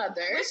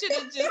grandmother. We should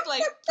have just,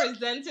 like,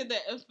 presented the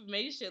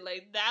information.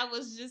 Like, that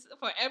was just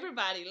for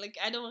everybody. Like,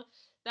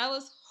 that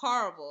was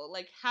horrible.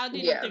 Like, how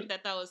did you think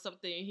that was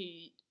something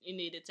he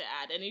needed to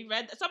add? And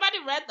somebody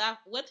read that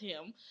with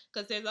him,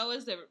 because there's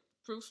always a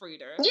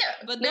proofreader. Yeah,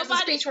 but there's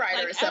nobody, a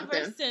speechwriter or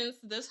something. Ever since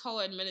this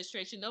whole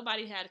administration,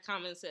 nobody had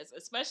common sense,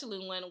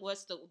 especially when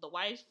the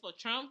wife for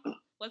Trump,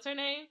 what's her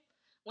name?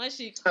 When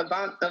she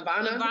Ivanka.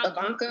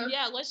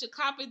 Yeah, when she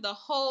copied the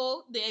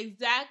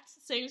exact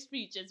same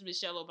speech as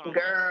Michelle Obama.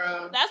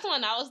 Girl. That's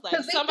when I was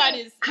like,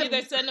 somebody's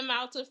either send them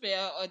out to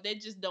fail or they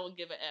just don't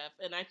give a F.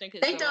 And I think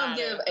they don't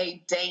give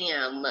a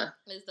damn.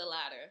 It's the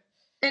latter.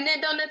 And then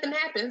nothing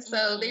happens,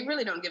 so they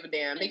really don't give a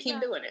damn. They keep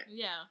doing it.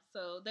 Yeah,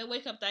 so they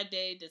wake up that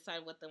day, decide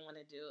what they want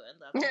to do,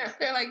 and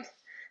they're like,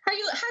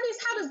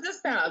 how does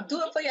this sound? Do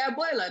it for your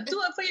abuela.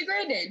 Do it for your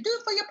granddad. Do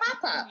it for your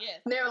papa.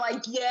 Yes. And they're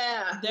like,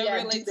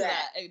 they'll relate to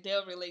that.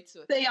 They'll relate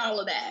to it. Say all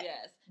of that.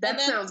 Yes.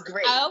 That sounds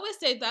great. I always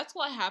say that's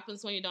what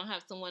happens when you don't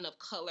have someone of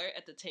color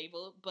at the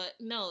table, but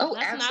no,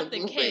 that's absolutely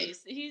not the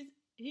case.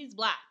 He's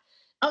black.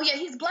 Oh yeah,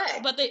 he's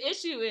black. But the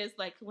issue is,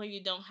 like, when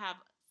you don't have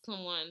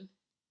someone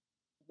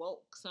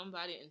woke,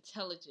 somebody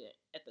intelligent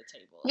at the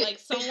table, like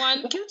someone.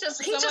 He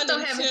just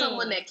don't have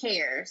someone that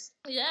cares.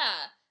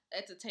 Yeah,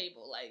 at the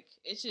table, like,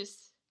 it's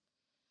just.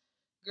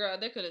 Girl,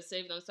 they could have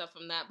saved themselves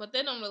from that, but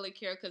they don't really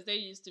care because they're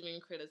used to being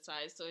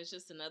criticized. So it's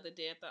just another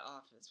day at the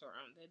office for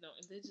them.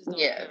 They just don't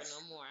care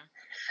no more.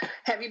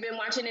 Have you been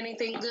watching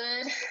anything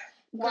good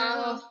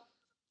while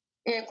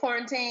in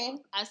quarantine?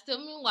 I still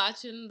been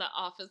watching The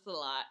Office a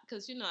lot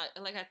because,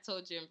 like I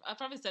told you, I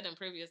probably said in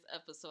previous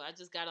episode, I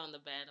just got on the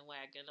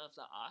bandwagon of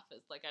The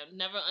Office. Like, I've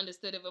never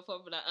understood it before,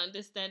 but I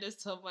understand it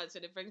so much,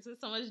 and it brings me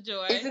so much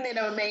joy. Isn't it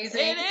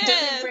amazing? It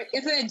is.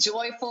 Isn't it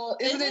joyful?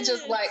 Isn't it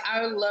just like,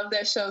 I love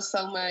that show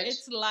so much?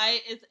 It's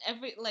light. It's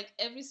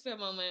every spare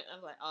moment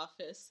of like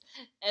Office.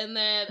 And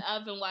then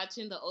I've been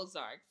watching The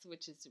Ozarks,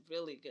 which is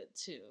really good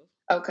too.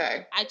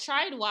 Okay. I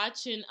tried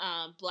watching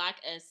Black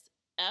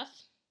SF.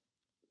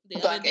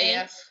 the Black other day.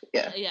 AF.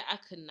 Yeah. Yeah, I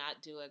could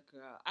not do it,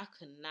 girl. I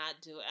could not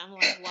do it. I'm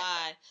like,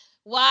 why?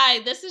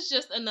 Why? This is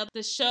just another.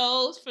 The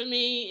shows for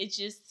me, it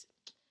just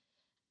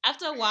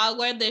after a while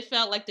where they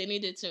felt like they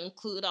needed to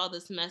include all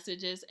these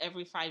messages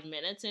every 5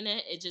 minutes in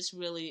it, it just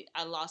really,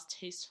 I lost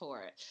taste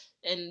for it.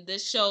 And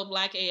this show,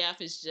 Black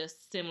AF, is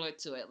just similar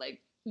to it.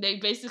 Like, they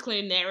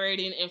basically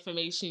narrating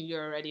information you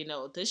already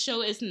know. This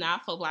show is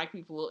not for black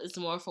people. It's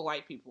more for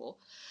white people.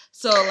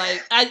 So,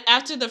 like,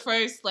 after the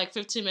first,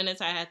 15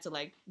 minutes, I had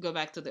to, go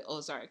back to the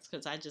Ozarks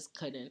because I just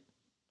couldn't.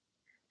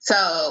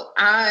 So,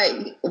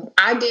 I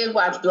did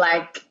watch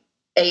Black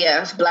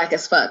AF, Black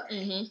as Fuck.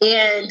 Mm-hmm.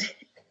 And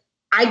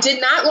I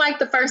did not like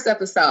the first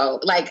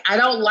episode. Like, I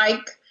don't like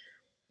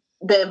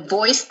the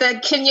voice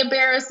that Kenya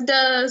Barris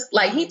does.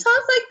 Like, he talks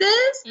like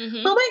this.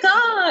 Mm-hmm. Oh my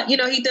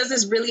God. He does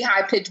this really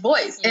high pitched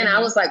voice. Mm-hmm. And I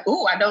was like,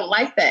 ooh, I don't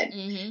like that.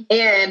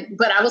 Mm-hmm.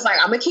 But I was like,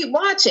 I'm going to keep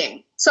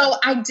watching. So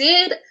I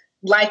did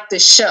like the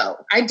show.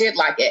 I did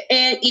like it.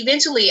 And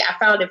eventually I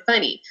found it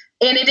funny.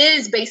 And it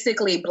is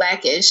basically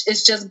Blackish.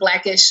 It's just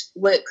Blackish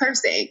with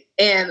cursing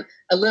and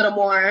a little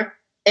more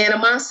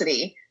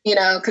animosity.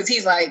 Because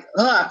he's like,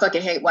 oh, I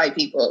fucking hate white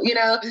people,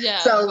 Yeah,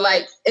 so,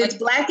 it's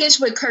Blackish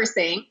with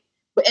cursing.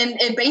 And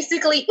it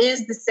basically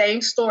is the same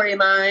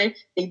storyline.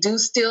 They do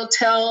still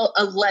tell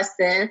a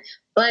lesson.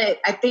 But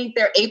I think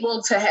they're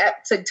able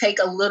to take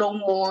a little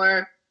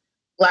more,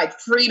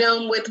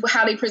 freedom with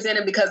how they present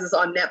it because it's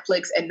on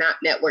Netflix and not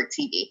network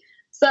TV.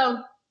 So,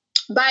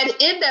 by the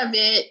end of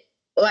it,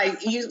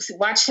 you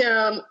watch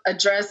him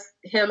address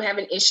him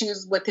having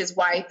issues with his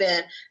wife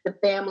and the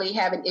family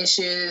having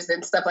issues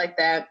and stuff like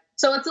that.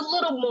 So it's a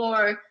little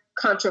more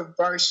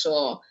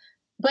controversial,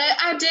 but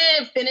I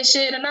did finish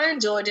it and I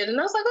enjoyed it. And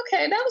I was like,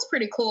 okay, that was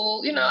pretty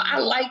cool. I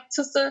liked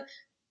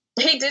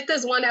he did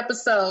this one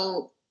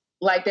episode,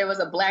 there was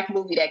a black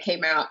movie that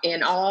came out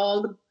and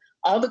all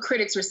the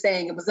critics were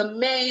saying it was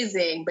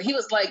amazing, but he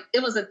was like,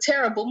 it was a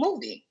terrible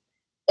movie.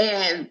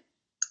 And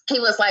he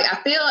was like, I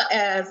feel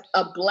as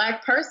a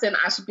black person,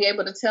 I should be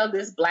able to tell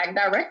this black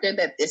director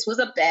that this was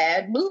a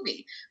bad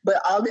movie. But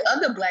all the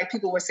other black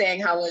people were saying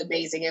how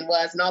amazing it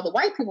was. And all the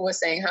white people were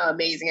saying how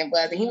amazing it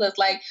was. And he was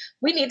like,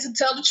 we need to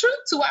tell the truth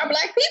to our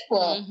black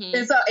people.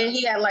 Mm-hmm. And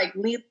he had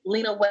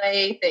Lena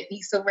Waithe and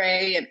Issa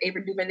Rae and Ava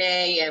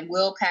DuVernay and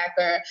Will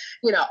Packer,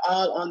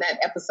 all on that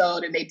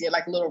episode. And they did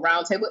a little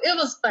round table. It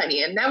was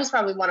funny. And that was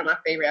probably one of my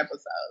favorite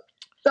episodes.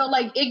 So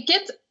it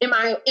gets, in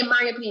my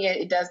opinion,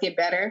 it does get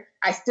better.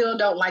 I still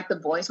don't like the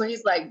voice when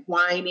he's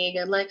whining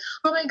and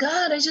oh my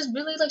God, I just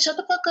really shut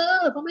the fuck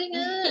up. Oh my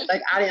God.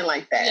 I didn't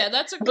like that. Yeah,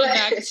 that took me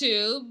back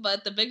too.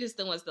 But the biggest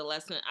thing was the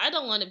lesson. I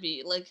don't want to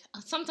be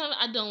sometimes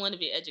I don't want to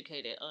be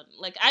educated on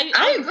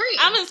I agree.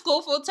 I'm in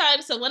school full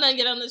time. So when I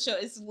get on the show,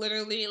 it's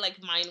literally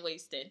mind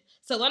wasted.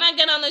 So when I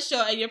get on the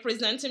show and you're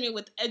presenting me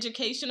with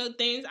educational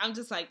things, I'm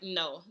just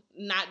no,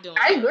 not doing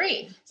it. I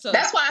agree. So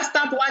that's why I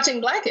stopped watching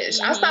Blackish.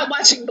 Mm-hmm. I stopped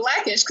watching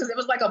Blackish because it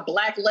was a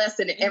black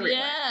lesson in everything.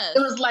 Yes. It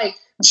was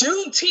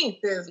Juneteenth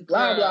is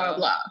blah, blah,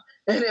 blah.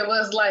 And it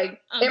was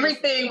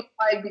everything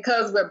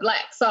because we're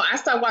black. So I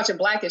started watching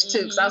Blackish too.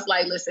 Because I was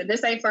like, listen,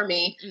 this ain't for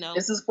me. No.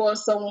 This is for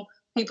some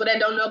people that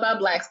don't know about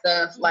black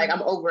stuff.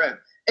 I'm over it.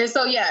 And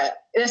so, yeah,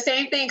 the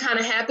same thing kind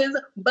of happens.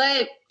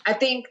 But I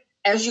think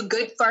as you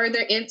get further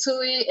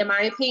into it, in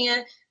my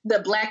opinion, the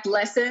black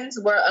lessons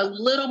were a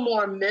little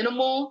more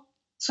minimal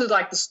to the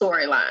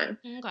storyline.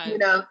 Okay.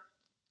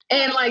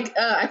 And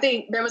I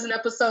think there was an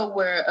episode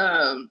where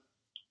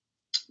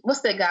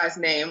what's that guy's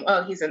name?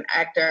 Oh, he's an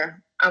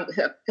actor.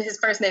 His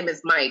first name is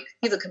Mike.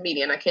 He's a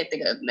comedian. I can't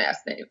think of his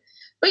last name.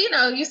 But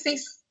you see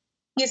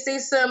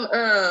some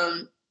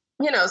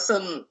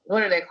some,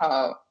 what are they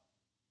called?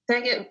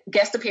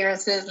 Guest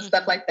appearances and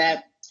stuff like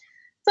that.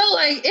 So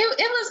it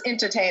was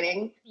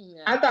entertaining.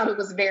 Yeah. I thought it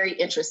was very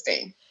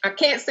interesting. I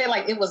can't say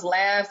it was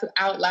laugh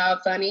out loud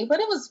funny, but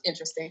it was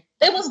interesting.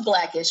 It was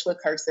Blackish with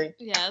cursing.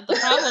 Yeah,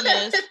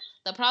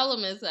 the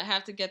problem is I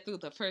have to get through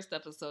the first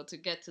episode to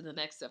get to the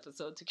next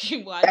episode to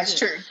keep watching. That's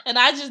true. And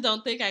I just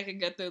don't think I can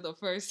get through the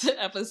first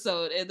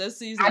episode in this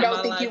season. I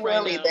don't think you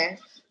will either.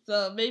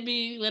 So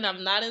maybe when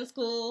I'm not in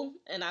school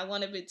and I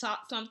want to be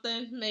taught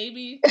something,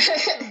 maybe.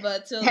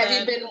 But till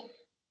then.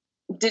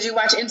 Did you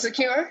watch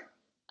Insecure?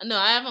 No,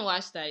 I haven't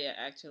watched that yet,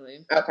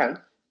 actually. Okay.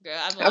 Girl,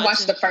 I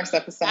watched the first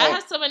episode. I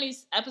have so many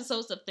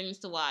episodes of things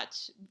to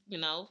watch,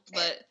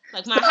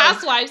 but my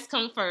housewives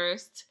come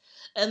first,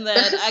 and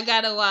then I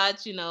gotta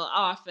watch,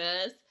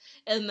 Office,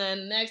 and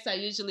then next I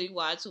usually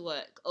watch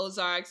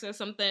Ozarks or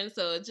something.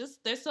 So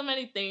there's so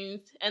many things,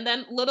 and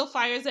then Little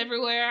Fires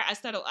Everywhere.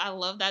 I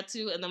love that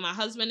too, and then my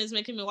husband is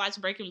making me watch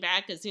Breaking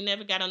Bad because he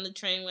never got on the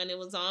train when it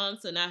was on,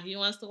 so now he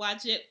wants to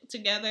watch it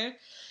together.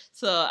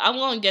 So I'm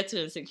going to get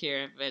to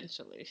Insecure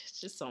eventually. It's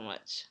just so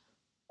much.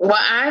 Well,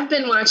 I've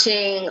been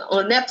watching,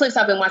 on Netflix,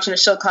 I've been watching a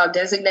show called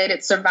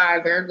Designated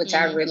Survivor, which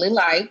I really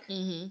like.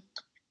 Mm-hmm.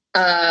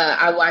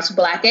 I watched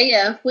Black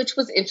AF, which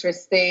was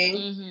interesting.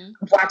 Mm-hmm.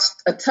 I've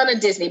watched a ton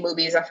of Disney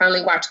movies. I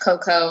finally watched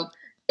Coco.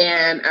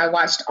 and I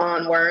watched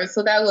Onward,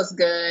 so that was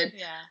good.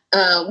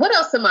 Yeah. What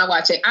else am I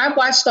watching? I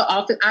watched The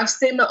Office. I've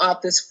seen The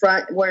Office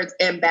frontwards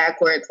and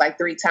backwards like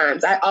 3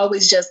 times. I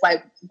always just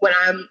like when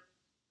I'm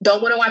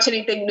don't want to watch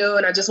anything new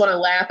and I just want to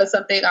laugh at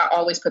something, I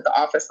always put The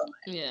Office on.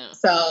 Yeah.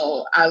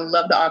 So I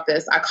love The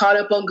Office. I caught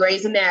up on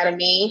Grey's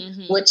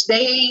Anatomy, which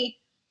they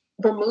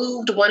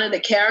removed one of the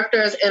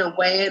characters in a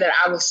way that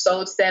I was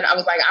so upset. I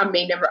was like,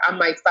 I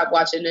might stop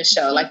watching this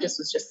show. Like, this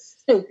was just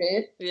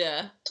stupid.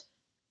 Yeah.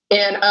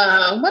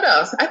 And what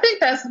else? I think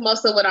that's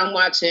most of what I'm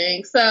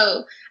watching.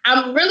 So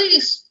I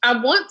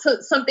want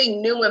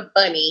something new and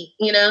funny,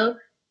 you know?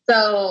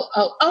 So,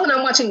 and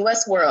I'm watching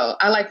Westworld.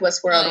 I like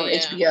Westworld on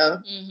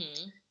HBO.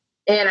 Mm-hmm.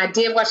 And I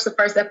did watch the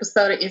first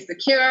episode of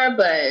Insecure,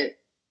 but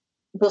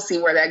we'll see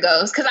where that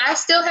goes. Because I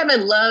still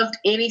haven't loved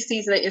any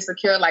season of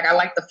Insecure. Like, I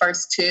like the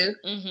first 2.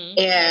 Mm-hmm.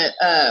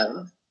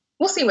 And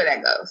we'll see where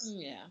that goes.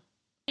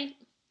 Yeah.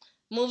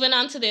 Moving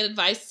on to the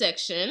advice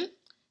section.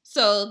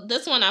 So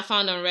this one I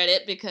found on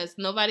Reddit because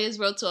nobody has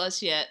wrote to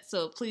us yet.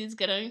 So please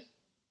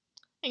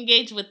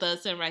engage with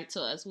us and write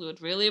to us. We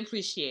would really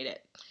appreciate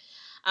it.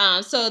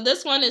 So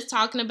this one is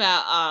talking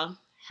about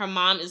her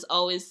mom is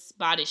always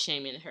body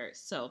shaming her.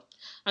 So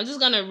I'm just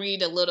going to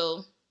read a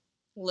little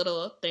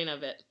thing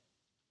of it.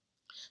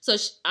 So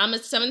I'm a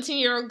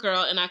 17-year-old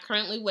girl, and I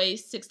currently weigh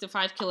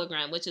 65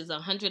 kilograms, which is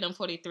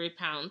 143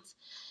 pounds.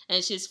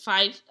 And she's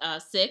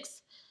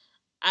 5'6".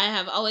 I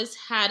have always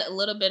had a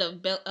little bit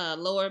of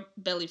lower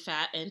belly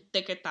fat and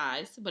thicker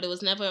thighs, but it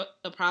was never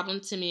a problem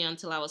to me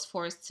until I was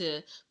forced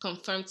to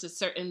conform to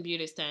certain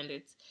beauty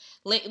standards.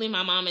 Lately,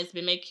 my mom has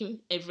been making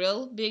a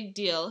real big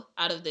deal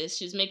out of this.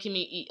 She's making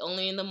me eat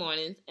only in the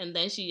mornings, and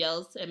then she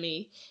yells at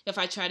me if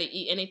I try to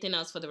eat anything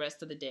else for the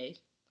rest of the day.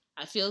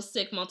 I feel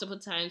sick multiple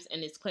times,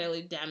 and it's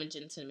clearly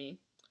damaging to me.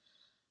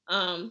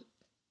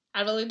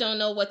 I really don't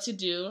know what to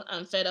do.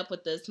 I'm fed up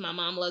with this. My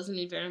mom loves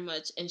me very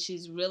much, and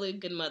she's really a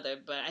good mother,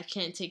 but I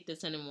can't take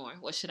this anymore.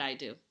 What should I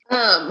do?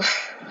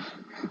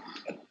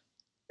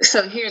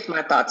 So here's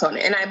my thoughts on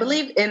it. And I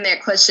believe in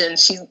that question,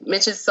 she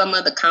mentions some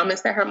of the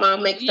comments that her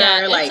mom makes to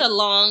her. Yeah, it's a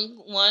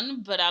long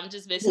one, but I'm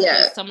just basically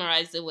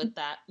summarizing with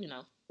that, you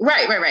know.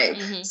 Right.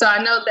 Mm-hmm. So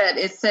I know that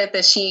it said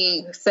that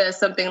she says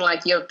something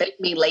like, you'll thank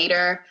me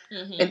later,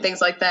 and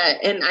things like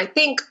that. And I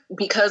think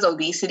because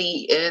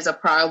obesity is a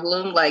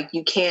problem, like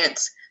you can't,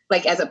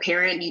 like as a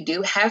parent, you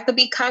do have to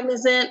be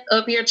cognizant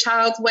of your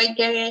child's weight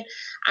gain.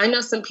 I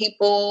know some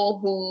people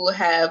who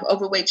have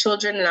overweight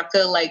children, and I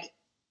feel like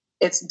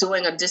it's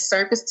doing a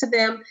disservice to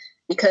them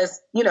because,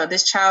 you know,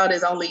 this child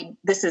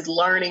this is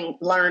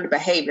learned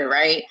behavior,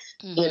 right?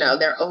 Mm-hmm. You know,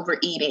 they're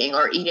overeating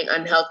or eating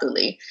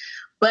unhealthily.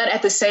 But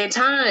at the same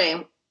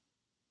time,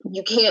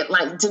 you can't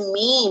like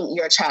demean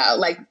your child.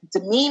 Like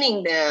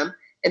demeaning them,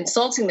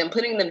 insulting them,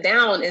 putting them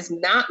down is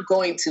not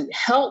going to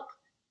help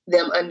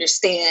them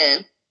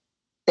understand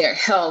their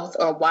health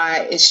or why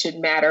it should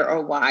matter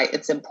or why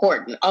it's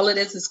important. All it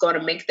is going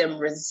to make them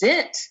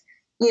resent,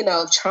 you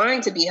know,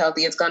 trying to be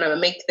healthy. It's going to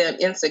make them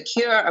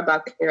insecure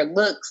about their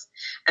looks.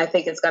 I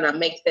think it's going to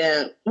make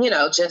them, you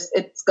know,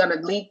 it's going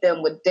to lead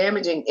them with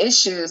damaging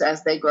issues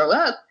as they grow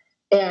up.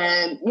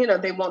 And, you know,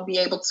 they won't be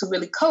able to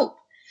really cope.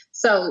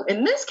 So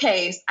in this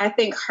case, I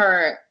think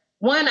I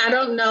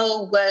don't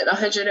know what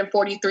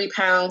 143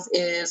 pounds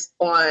is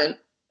on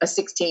a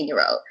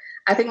 16-year-old.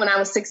 I think when I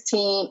was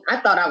 16,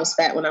 I thought I was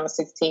fat when I was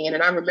 16.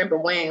 And I remember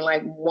weighing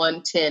like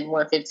 110,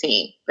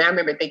 115. And I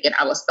remember thinking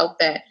I was so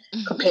fat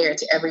compared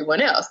to everyone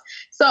else.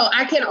 So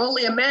I can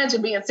only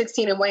imagine being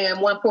 16 and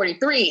weighing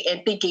 143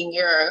 and thinking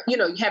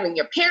having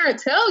your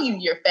parents tell you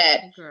you're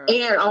fat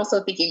and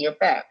also thinking you're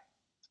fat.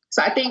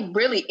 So I think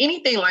really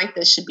anything like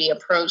this should be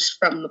approached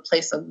from the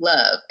place of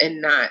love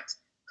and not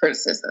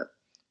criticism.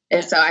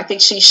 And so I think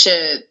she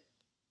should,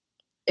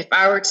 if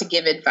I were to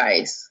give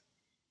advice,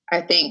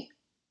 I think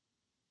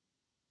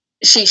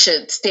she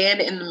should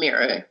stand in the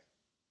mirror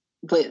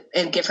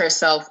and give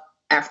herself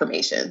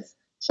affirmations,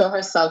 show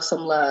herself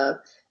some love.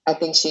 I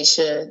think she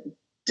should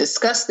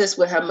discuss this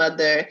with her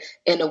mother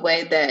in a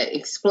way that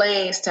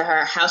explains to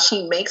her how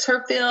she makes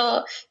her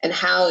feel and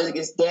how it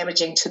is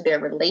damaging to their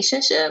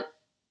relationship.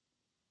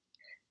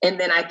 And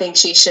then I think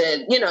she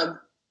should, you know,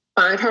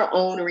 find her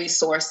own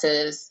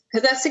resources.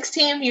 Because at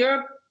 16,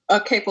 you're a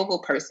capable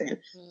person.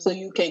 Mm-hmm. So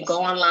you can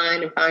go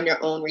online and find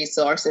your own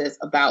resources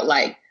about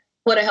like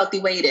what a healthy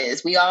weight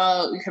is.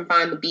 You can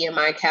find the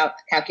BMI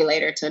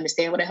calculator to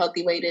understand what a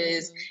healthy weight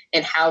is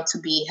and how to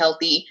be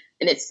healthy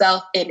in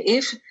itself. And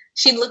if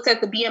she looks at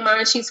the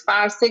BMI, she's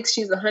 5'6",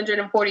 she's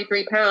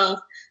 143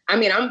 pounds. I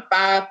mean, I'm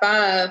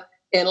 5'5"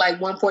 and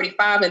like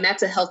 145, and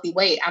that's a healthy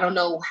weight. I don't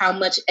know how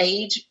much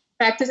age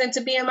factors into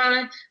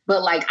BMI,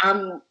 but like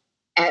I'm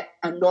at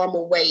a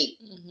normal weight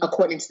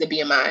according to the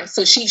BMI.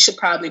 So she should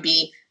probably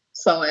be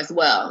so as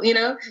well, you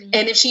know? Mm-hmm.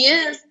 And if she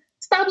is,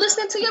 stop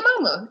listening to your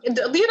mama.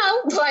 You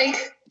know, like...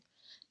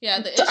 Yeah,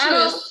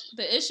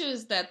 the issue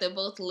is that they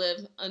both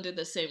live under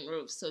the same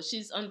roof. So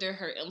she's under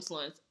her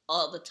influence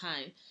all the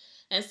time.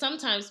 And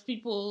sometimes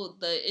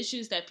the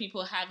issues that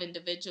people have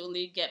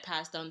individually get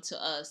passed on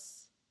to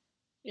us,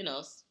 you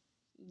know,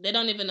 they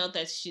don't even know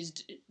that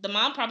the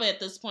mom probably at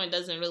this point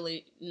doesn't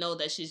really know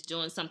that she's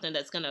doing something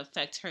that's going to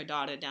affect her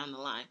daughter down the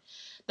line.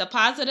 The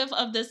positive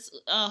of this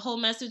whole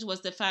message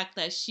was the fact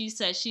that she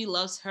said she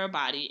loves her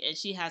body and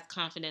she has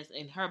confidence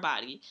in her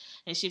body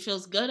and she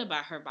feels good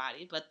about her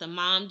body. But the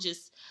mom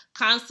just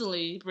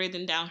constantly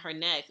breathing down her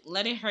neck,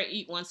 letting her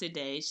eat once a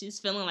day. She's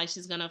feeling like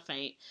she's going to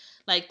faint.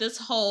 Like this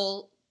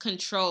whole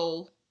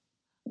control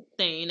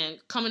thing and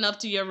coming up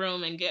to your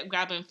room and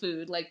grabbing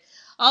food. Like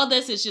all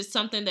this is just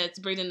something that's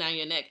breathing down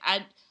your neck.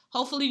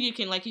 Hopefully you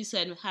can, like you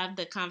said, have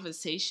the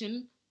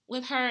conversation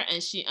with her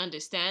and she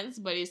understands,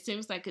 but it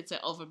seems like it's an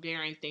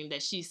overbearing thing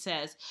that she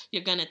says,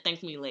 you're going to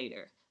thank me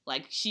later.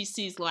 Like she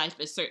sees life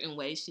a certain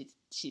way.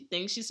 She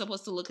thinks she's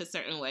supposed to look a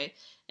certain way,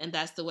 and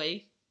that's the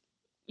way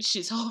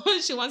she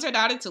wants her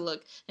daughter to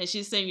look, and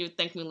she's saying you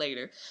thank me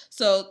later.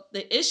 So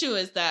the issue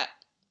is that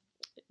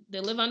they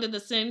live under the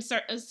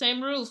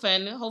same roof,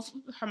 and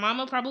her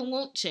mama probably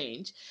won't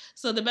change.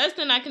 So the best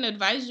thing I can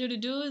advise you to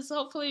do is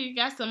hopefully you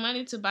got some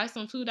money to buy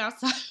some food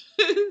outside,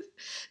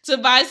 to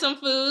buy some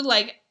food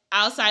like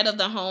outside of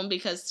the home,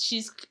 because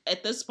she's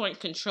at this point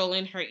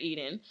controlling her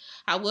eating.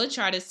 I would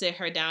try to sit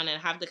her down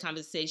and have the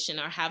conversation,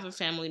 or have a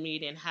family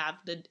meeting, have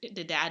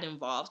the dad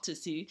involved to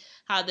see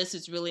how this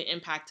is really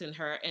impacting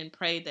her, and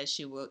pray that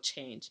she will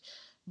change.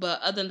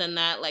 But other than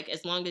that, like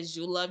as long as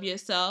you love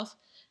yourself,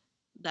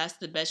 that's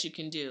the best you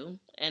can do,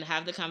 and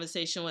have the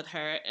conversation with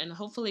her, and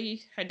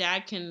hopefully her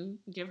dad can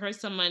give her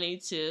some money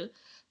to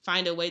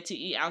find a way to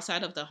eat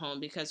outside of the home,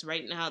 because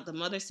right now the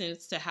mother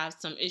seems to have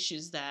some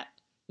issues that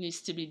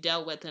needs to be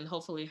dealt with, and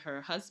hopefully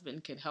her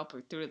husband can help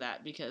her through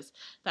that, because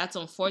that's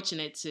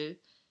unfortunate to,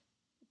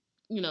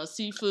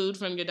 see food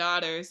from your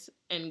daughters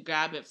and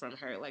grab it from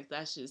her. Like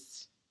that's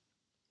just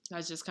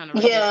kind of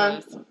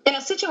ridiculous. Yeah. In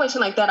a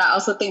situation like that, I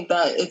also think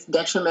that it's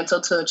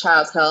detrimental to a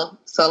child's health.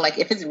 So like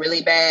if it's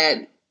really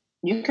bad,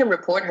 you can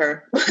report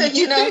her.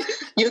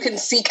 You can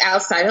seek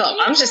outside help.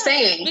 Yeah. I'm just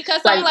saying.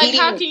 Because I'm like,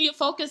 how can you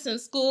focus in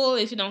school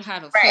if you don't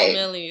have a full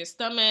meal in your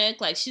stomach?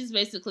 Like, she's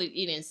basically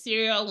eating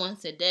cereal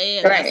once a day,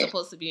 and that's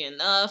supposed to be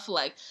enough.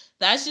 Like,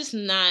 that's just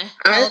not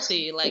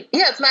healthy.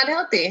 It's not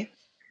healthy.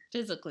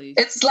 Physically.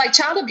 It's like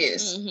child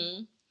abuse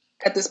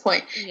at this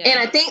point. Yeah. And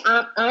I think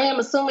I am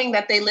assuming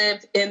that they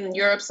live in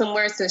Europe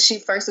somewhere, since she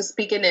first was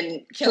speaking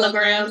in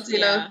kilograms,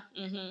 know?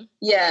 Mm-hmm.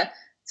 Yeah.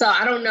 So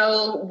I don't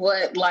know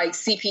what like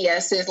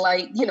CPS is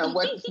like,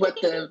 what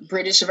the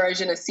British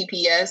version of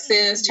CPS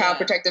is, Child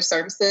Protective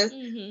Services.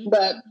 Mm-hmm.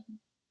 But,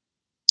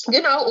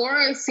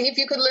 or see if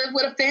you could live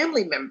with a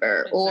family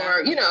member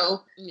or,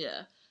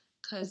 Yeah.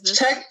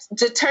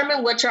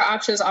 Determine what your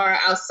options are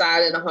outside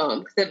of the home.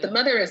 Because if the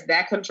mother is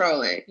that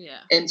controlling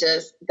and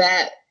just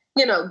that,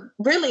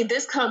 really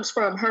this comes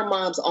from her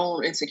mom's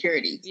own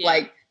insecurities. Yeah.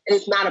 Like,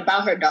 it's not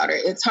about her daughter.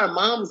 It's her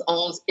mom's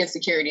own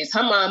insecurities.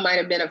 Her mom might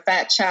have been a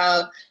fat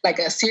child, like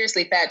a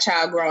seriously fat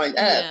child growing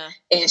up,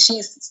 and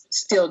she's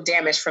still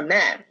damaged from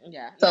that.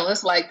 Yeah. So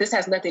it's like, this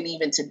has nothing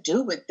even to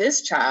do with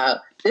this child.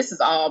 This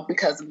is all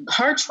because of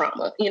her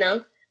trauma,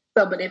 So,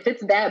 but if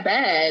it's that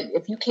bad,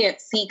 if you can't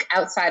seek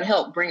outside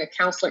help, bring a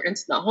counselor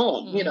into the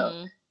home,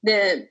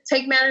 then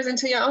take matters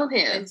into your own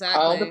hands.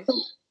 Exactly.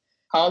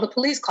 Call the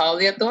police, call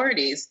the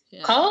authorities,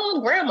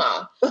 call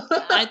grandma.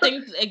 I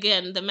think,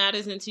 again, the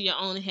matters into your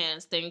own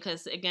hands thing,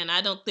 because, again, I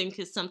don't think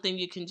it's something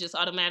you can just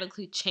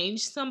automatically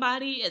change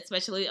somebody,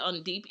 especially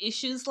on deep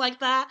issues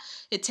like that.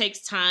 It takes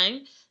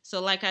time.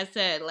 So like I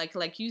said,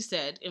 like you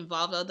said,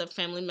 involve other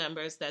family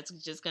members that's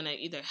just going to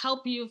either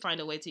help you find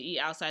a way to eat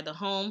outside the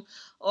home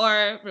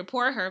or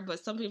report her.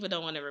 But some people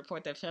don't want to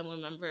report their family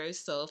members.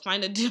 So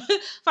find a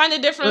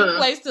different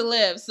place to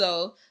live.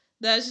 So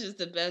that's just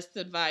the best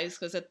advice,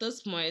 because at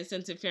this point, it's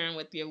interfering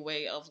with your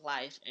way of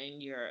life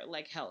and your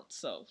health.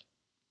 So,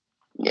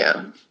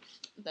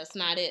 that's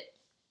not it.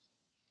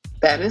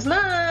 That is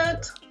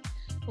not.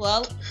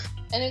 Well,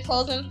 any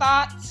closing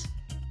thoughts?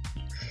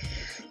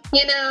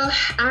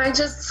 I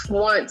just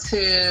want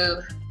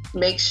to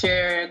make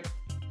sure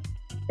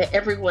that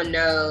everyone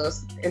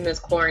knows in this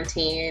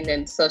quarantine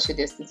and social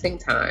distancing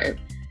time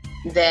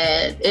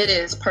that it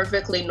is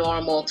perfectly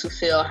normal to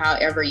feel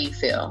however you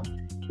feel.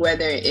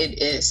 Whether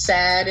it is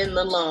sad and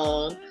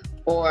alone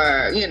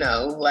or,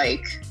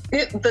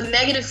 the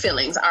negative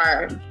feelings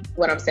are,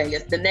 what I'm saying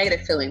is the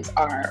negative feelings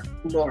are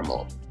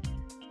normal.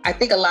 I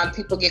think a lot of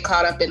people get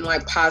caught up in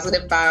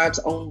positive vibes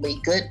only,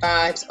 good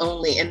vibes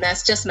only, and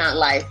that's just not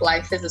life.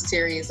 Life is a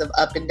series of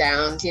up and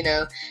downs,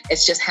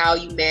 it's just how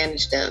you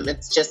manage them.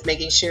 It's just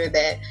making sure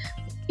that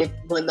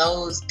when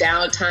those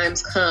down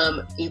times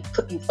come, you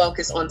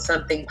focus on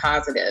something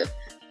positive.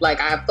 Like,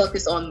 I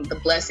focus on the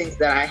blessings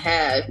that I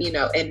have,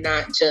 and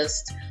not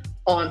just,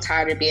 I'm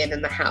tired of being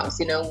in the house,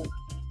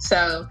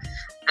 So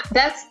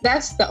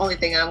that's the only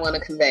thing I want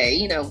to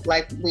convey.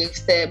 Like we've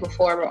said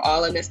before, we're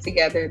all in this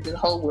together. The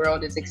whole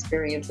world is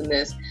experiencing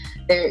this.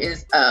 There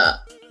is a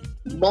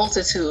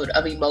multitude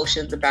of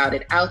emotions about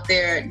it out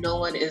there. No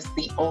one is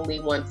the only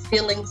one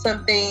feeling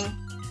something,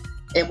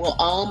 and we'll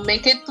all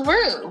make it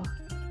through.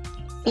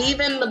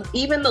 even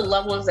the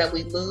loved ones that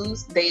we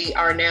lose, they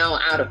are now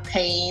out of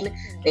pain.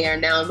 They are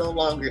now no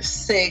longer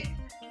sick.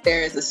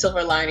 There is a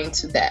silver lining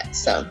to that.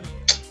 So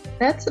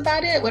that's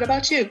about it. What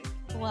about you?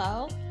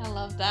 Well, I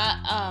love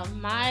that.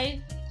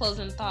 My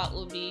closing thought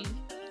will be,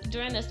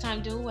 during this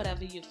time, do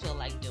whatever you feel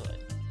like doing.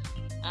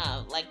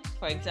 Like,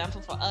 for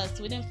example, for us,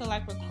 we didn't feel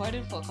like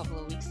recording for a couple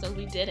of weeks, so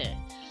we didn't.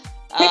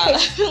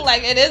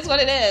 Like, it is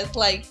what it is.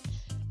 Like,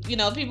 you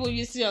know, people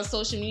you see on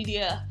social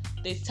media,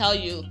 they tell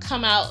you,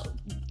 come out,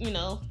 you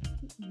know,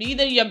 be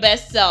your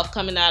best self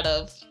coming out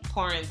of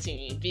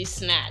quarantine. Be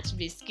snatched,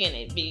 be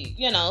skinny,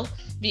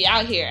 be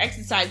out here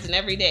exercising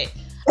every day.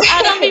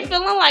 I don't be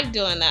feeling like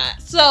doing that.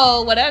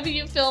 So whatever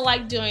you feel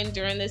like doing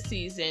during this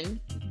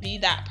season, be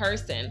that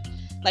person.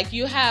 Like,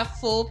 you have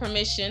full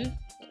permission.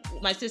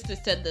 My sister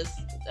said this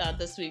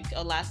this week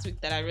or last week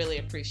that I really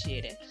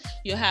appreciated.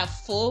 You have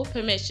full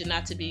permission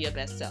not to be your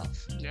best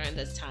self during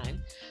this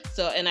time.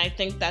 So, and I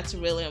think that's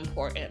really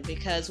important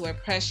because we're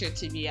pressured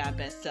to be our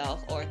best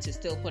self or to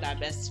still put our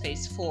best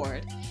face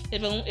forward,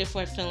 even if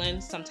we're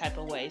feeling some type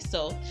of way.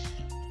 So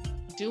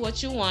do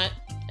what you want,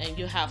 and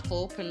you have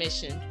full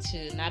permission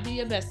to not be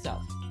your best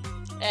self.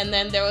 And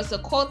then there was a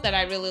quote that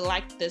I really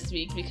liked this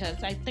week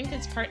because I think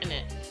it's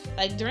pertinent.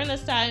 Like, during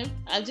this time,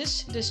 I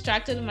just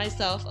distracted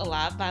myself a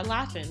lot by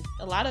laughing.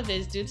 A lot of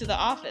it is due to The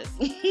Office.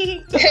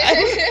 I'm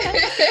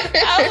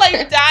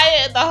like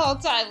dying the whole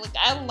time. Like,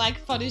 I like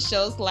funny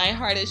shows,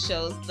 lighthearted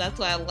shows. That's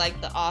why I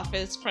like The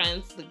Office,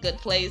 Friends, The Good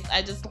Place.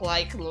 I just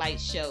like light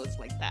shows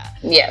like that.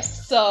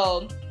 Yes.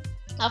 So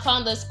I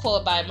found this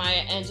quote by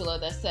Maya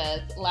Angelou that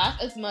says, "Laugh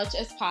as much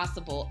as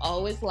possible.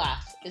 Always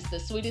laugh. It's the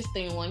sweetest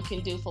thing one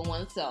can do for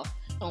oneself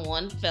and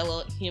one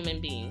fellow human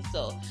being."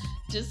 So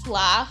just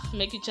laugh,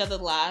 make each other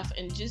laugh,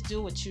 and just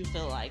do what you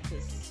feel like.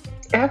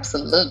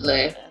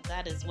 Absolutely.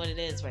 That is what it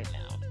is right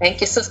now. Thank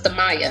you, Sister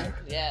Maya.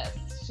 Yes.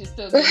 She's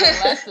still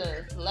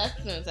giving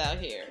lessons out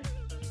here.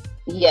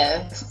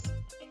 Yes.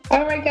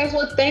 All right, guys.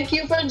 Well, thank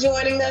you for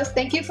joining us.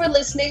 Thank you for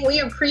listening. We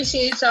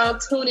appreciate y'all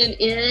tuning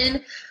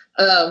in.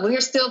 We're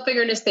still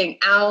figuring this thing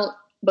out,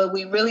 but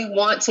we really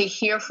want to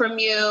hear from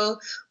you.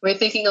 We're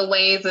thinking of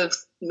ways of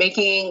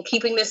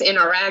keeping this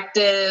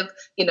interactive,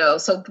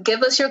 so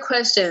give us your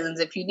questions.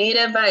 If you need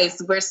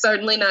advice, we're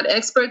certainly not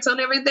experts on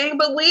everything,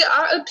 but we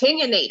are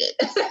opinionated.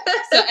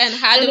 So, and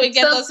how do we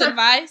get those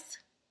advice?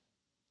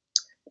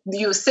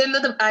 You send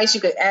the advice.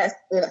 You could ask,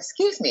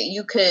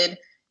 you could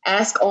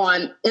ask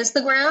on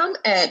Instagram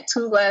at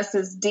 2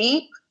 Glasses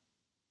Deep.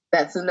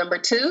 That's the number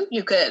 2.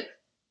 You could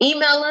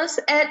email us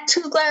at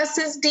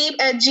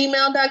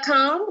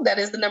 2glassesdeep@gmail.com. That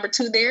is the number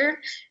 2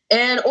 there.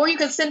 Or you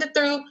can send it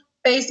through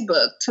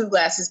Facebook, 2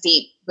 Glasses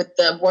Deep, with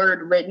the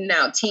word written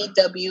out,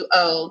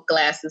 TWO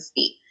Glasses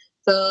Deep.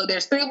 So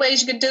there's 3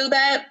 ways you could do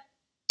that.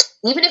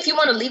 Even if you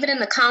want to leave it in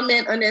the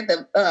comment under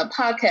the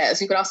podcast,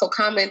 you could also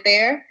comment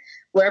there,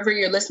 wherever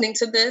you're listening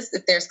to this,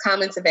 if there's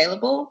comments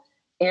available.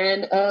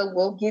 And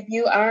we'll give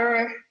you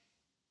our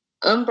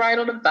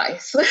unbridled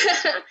advice.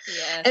 Yes.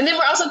 And then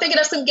we're also thinking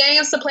of some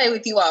games to play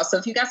with you all. So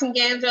if you got some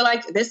games you're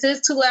like, this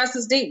is 2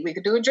 Glasses Deep, we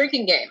could do a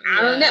drinking game.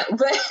 I don't know.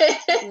 But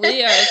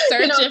we are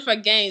searching for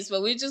games,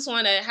 but we just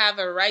want to have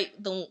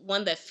the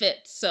one that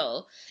fits.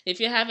 So if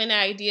you have any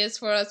ideas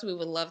for us, we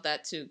would love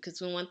that too, because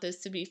we want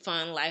this to be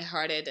fun,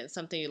 lighthearted, and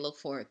something you look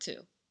forward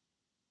to.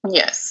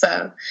 Yes.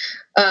 So,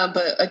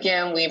 but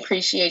again, we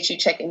appreciate you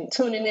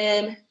tuning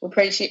in. We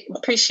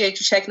appreciate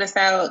you checking us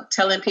out,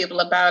 telling people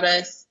about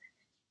us.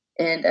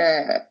 And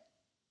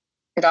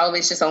it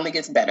always just only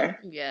gets better.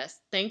 Yes.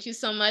 Thank you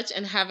so much,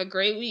 and have a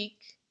great week.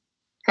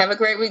 Have a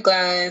great week,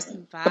 guys.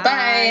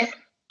 Bye.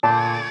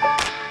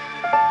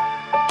 Bye-bye.